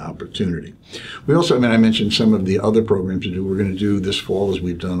them the opportunity. We also, I mentioned some of the other programs to do. We're going to do this fall, as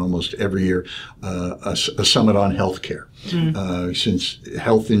we've done almost every year, a summit on healthcare. Since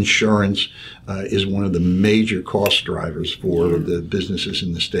health insurance is one of the major cost drivers for the businesses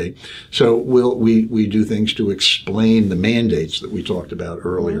in the state. So we do things to explain the mandates that we talked about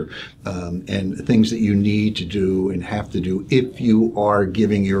earlier, and things that you need to do and have to do if you are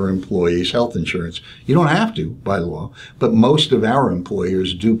giving your employees health insurance. You don't have to by law, but most of our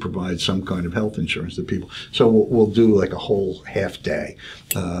employers do provide some kind of health insurance to people. So we'll do like a whole half day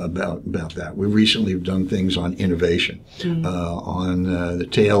about that. We recently have done things on innovation, on the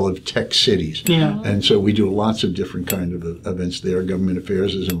tale of tech cities. Yeah. And so we do lots of different kind of events there. Government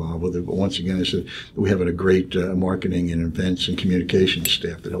Affairs is involved with it. But once again, I said we have a great marketing and events and communications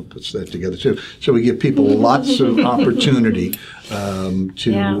staff that help put that together too. So we give people lots of opportunity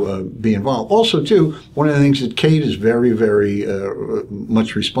to be involved. Also, too, one of the things that Kate is very, very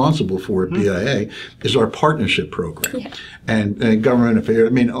much responsible for at BIA is our partnership program. Yeah. And government affairs,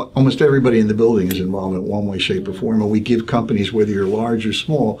 I mean, almost everybody in the building is involved in one way, shape, or form. And we give companies, whether you're large or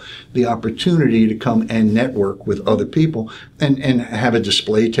small, the opportunity to come and network with other people and have a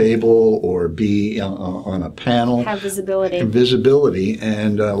display table or be on a panel. Have visibility.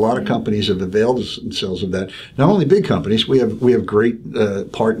 And a lot of companies have availed themselves of that. Not only big companies, we have great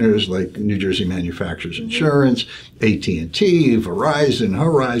partners like New Jersey Manufacturers Insurance, AT&T, Verizon,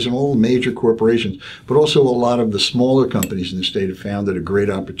 Horizon, all the major corporations, but also a lot of the smaller companies in the state have found it a great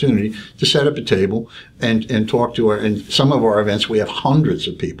opportunity to set up a table and talk to and some of our events, we have hundreds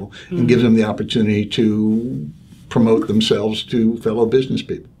of people and give them the opportunity to promote themselves to fellow business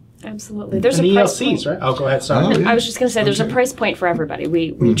people. Absolutely. There's and a the price ELCs, point. right? Oh, go ahead. Sorry. Oh, yeah. I was just going to say there's a price point for everybody.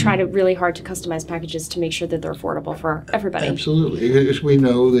 We try to really hard to customize packages to make sure that they're affordable for everybody. Absolutely. Because we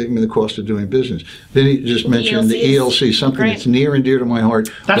know the cost of doing business. Vinny just mentioned the ELC, something that's near and dear to my heart.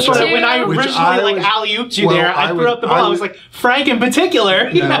 That's Me why too. when I Which originally I was- alley-ooped you well, there, I threw up the ball. I was like, Frank in particular.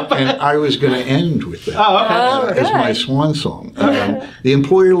 You know? And I was going to end with that Oh, okay. as my swan song. The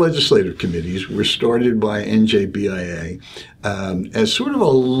employer legislative committees were started by NJBIA as sort of a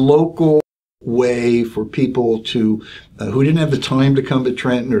local way for people to who didn't have the time to come to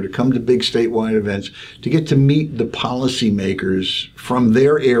Trenton or to come to big statewide events to get to meet the policymakers from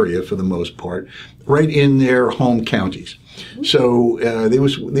their area for the most part, right in their home counties. So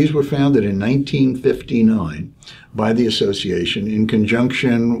these were founded in 1959 by the association in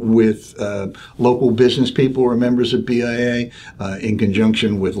conjunction with local business people who are members of BIA, in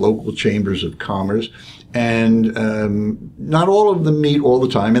conjunction with local chambers of commerce. And not all of them meet all the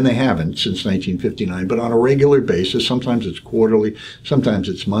time, and they haven't since 1959, but on a regular basis. Sometimes it's quarterly, sometimes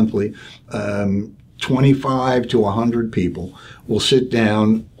it's monthly. 25 to 100 people will sit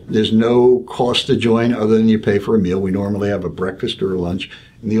down. There's no cost to join other than you pay for a meal. We normally have a breakfast or a lunch.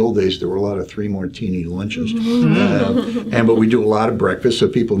 In the old days, there were a lot of 3-martini lunches. But we do a lot of breakfast so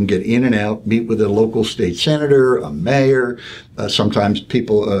people can get in and out, meet with a local state senator, a mayor, sometimes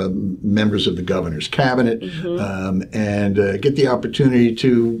people, members of the governor's cabinet, and get the opportunity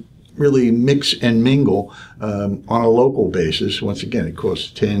to really mix and mingle on a local basis. Once again, it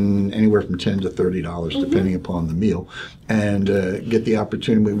costs anywhere from $10 to $30, depending upon the meal, and get the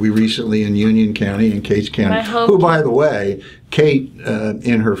opportunity. We recently in Union County, in Cates County, who, by the way, Kate,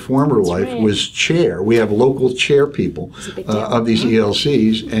 in her former life, was chair. We have local chair people of these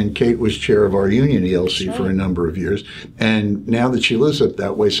ELCs, and Kate was chair of our Union ELC for a number of years. And now that she lives up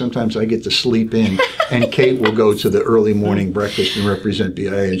that way, sometimes I get to sleep in, and Kate will go to the early morning breakfast and represent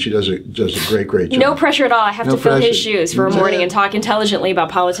BIA, and she does a great job. No pressure at all. I have No to fill pressure. his shoes for a morning and talk intelligently about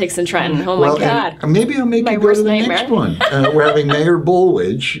politics in Trenton. Oh Well, my God. and maybe I'll make My you go to worst the nightmare. next one. We're having Mayor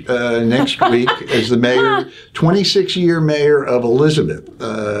Bullwidge next week as the mayor, 26-year mayor of Elizabeth,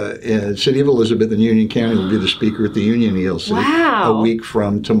 in the city of Elizabeth in Union County. Will be the speaker at the Union ELC Wow. a week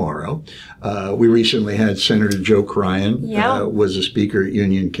from tomorrow. We recently had Senator Joe Cryan was a speaker at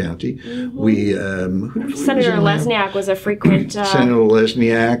Union County. We Senator Lesniak was a frequent Senator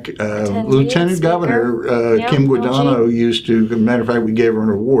Lesniak, Lieutenant speaker. Governor Kim Guadagno used to. As a matter of fact, we gave her an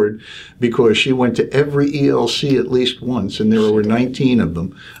award because she went to every ELC at least once, and there were 19 of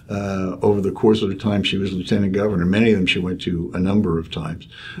them over the course of the time she was Lieutenant Governor. Many of them she went to a number of times.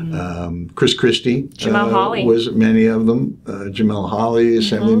 Chris Christie was many of them. Jamel Holley,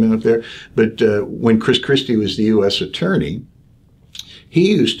 Assemblyman up there. But when Chris Christie was the U.S. Attorney,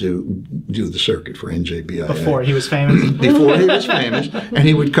 he used to do the circuit for NJBIA. Before he was famous? Before he was famous. And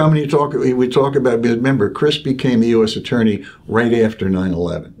he would come and he would talk about, remember, Chris became the U.S. Attorney right after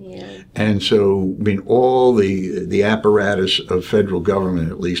 9/11. And so, I mean, all the apparatus of federal government,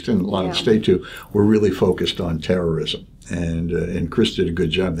 at least, and a lot of the state too, were really focused on terrorism. And Chris did a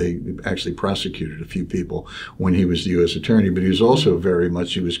good job. They actually prosecuted a few people when he was the U.S. Attorney, but he was also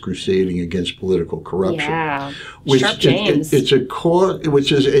he was crusading against political corruption. Yeah, which Sharp James.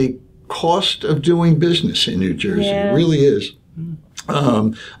 Which is a cost of doing business in New Jersey. It really is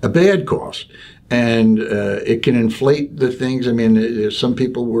a bad cost. And it can inflate the things. I mean, some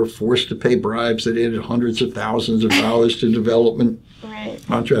people were forced to pay bribes that added hundreds of thousands of dollars to development.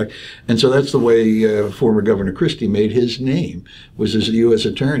 Right. On track. And so that's the way former Governor Christie made his name, was as a U.S.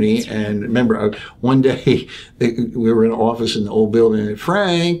 attorney. And remember, one day we were in an office in the old building, and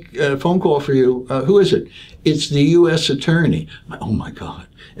Frank, phone call for you. Who is it? It's the U.S. attorney. Oh, my God.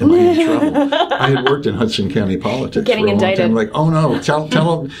 Am I in trouble? I had worked in Hudson County politics Getting for a long indicted. time. Like, oh, no, tell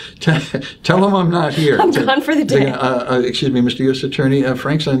him I'm not here. I'm gone for the day. Excuse me, Mr. U.S. Attorney,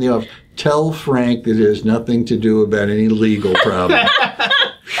 Frank's in the office. Tell Frank that it has nothing to do about any legal problem.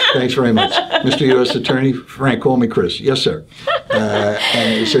 Thanks very much. Mr. U.S. Attorney, Frank, call me Chris. Yes, sir.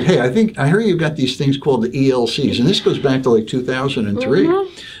 And he said, hey, I heard you've got these things called the ELCs. And this goes back to like 2003.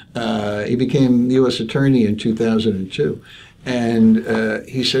 Mm-hmm. He became U.S. Attorney in 2002. And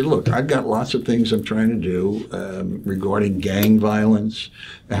he said, look, I've got lots of things I'm trying to do regarding gang violence,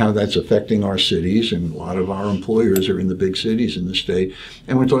 how that's affecting our cities, and a lot of our employers are in the big cities in the state.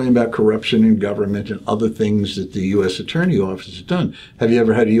 And we're talking about corruption in government and other things that the U.S. Attorney Office has done. Have you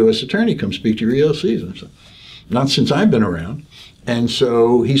ever had a U.S. Attorney come speak to your ELCs? And I said, not since I've been around. And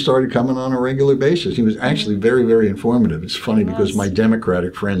so he started coming on a regular basis. He was actually very, very informative. It's funny because my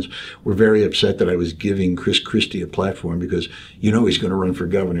Democratic friends were very upset that I was giving Chris Christie a platform because, you know, he's going to run for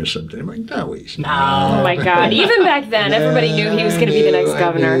governor someday. I'm like, no, he's not. Oh, my God. Even back then, everybody knew he was going to be the next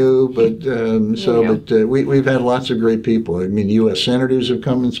governor. I knew, but we've had lots of great people. I mean, U.S. senators have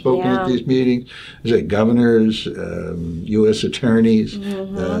come and spoken at these meetings. There's governors, U.S. attorneys,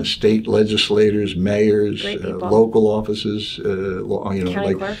 state legislators, mayors, local offices,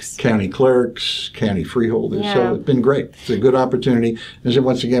 county clerks, county freeholders. Yeah. So it's been great. It's a good opportunity. And so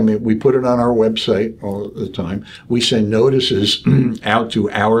once again, we put it on our website all the time. We send notices out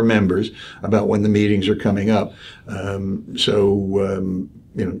to our members about when the meetings are coming up. You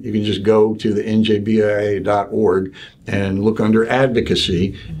can just go to the njbia.org and look under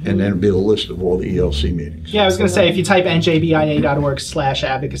advocacy, and then it'll be a list of all the ELC meetings. Yeah, I was going to say, if you type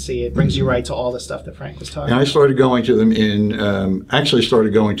njbia.org/advocacy, it brings you right to all the stuff that Frank was talking about. And I started going to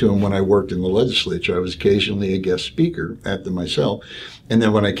them when I worked in the legislature. I was occasionally a guest speaker at them myself. And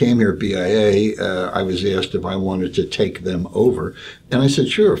then when I came here at BIA, I was asked if I wanted to take them over. And I said,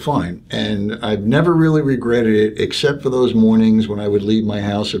 sure, fine. And I've never really regretted it, except for those mornings when I would leave my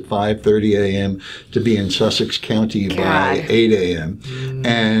house at 5:30 a.m. to be in Sussex County by 8 a.m.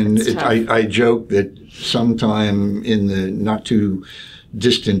 And I joke that sometime in the not too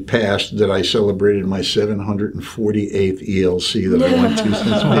distant past that I celebrated my 748th ELC that I went to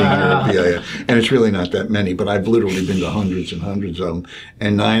since being here at BIA. And it's really not that many, but I've literally been to hundreds and hundreds of them.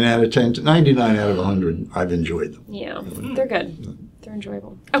 And 99 out of 100, I've enjoyed them. Yeah, they're good. They're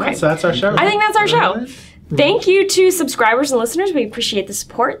enjoyable. Okay. So that's our show. I think that's our show. Thank you to subscribers and listeners. We appreciate the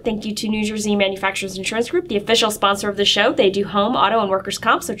support. Thank you to New Jersey Manufacturers Insurance Group, the official sponsor of the show. They do home, auto, and workers'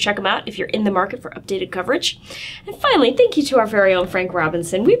 comp, so check them out if you're in the market for updated coverage. And finally, thank you to our very own Frank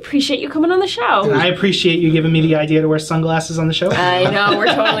Robinson. We appreciate you coming on the show. And I appreciate you giving me the idea to wear sunglasses on the show. I know. We're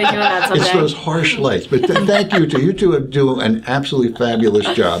totally doing that someday. It's those harsh lights. But thank you to you two. Do an absolutely fabulous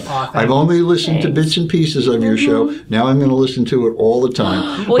job. I've only listened to bits and pieces of your show. Now I'm going to listen to it all the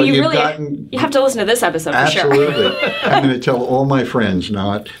time. Well, you have to listen to this episode for sure. Absolutely. I'm going to tell all my friends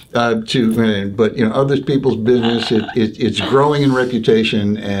not to, but other people's business. It's growing in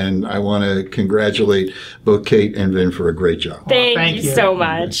reputation, and I want to congratulate both Kate and Vin for a great job. Thank you so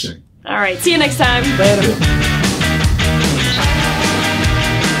much. Okay. All right, see you next time. Later.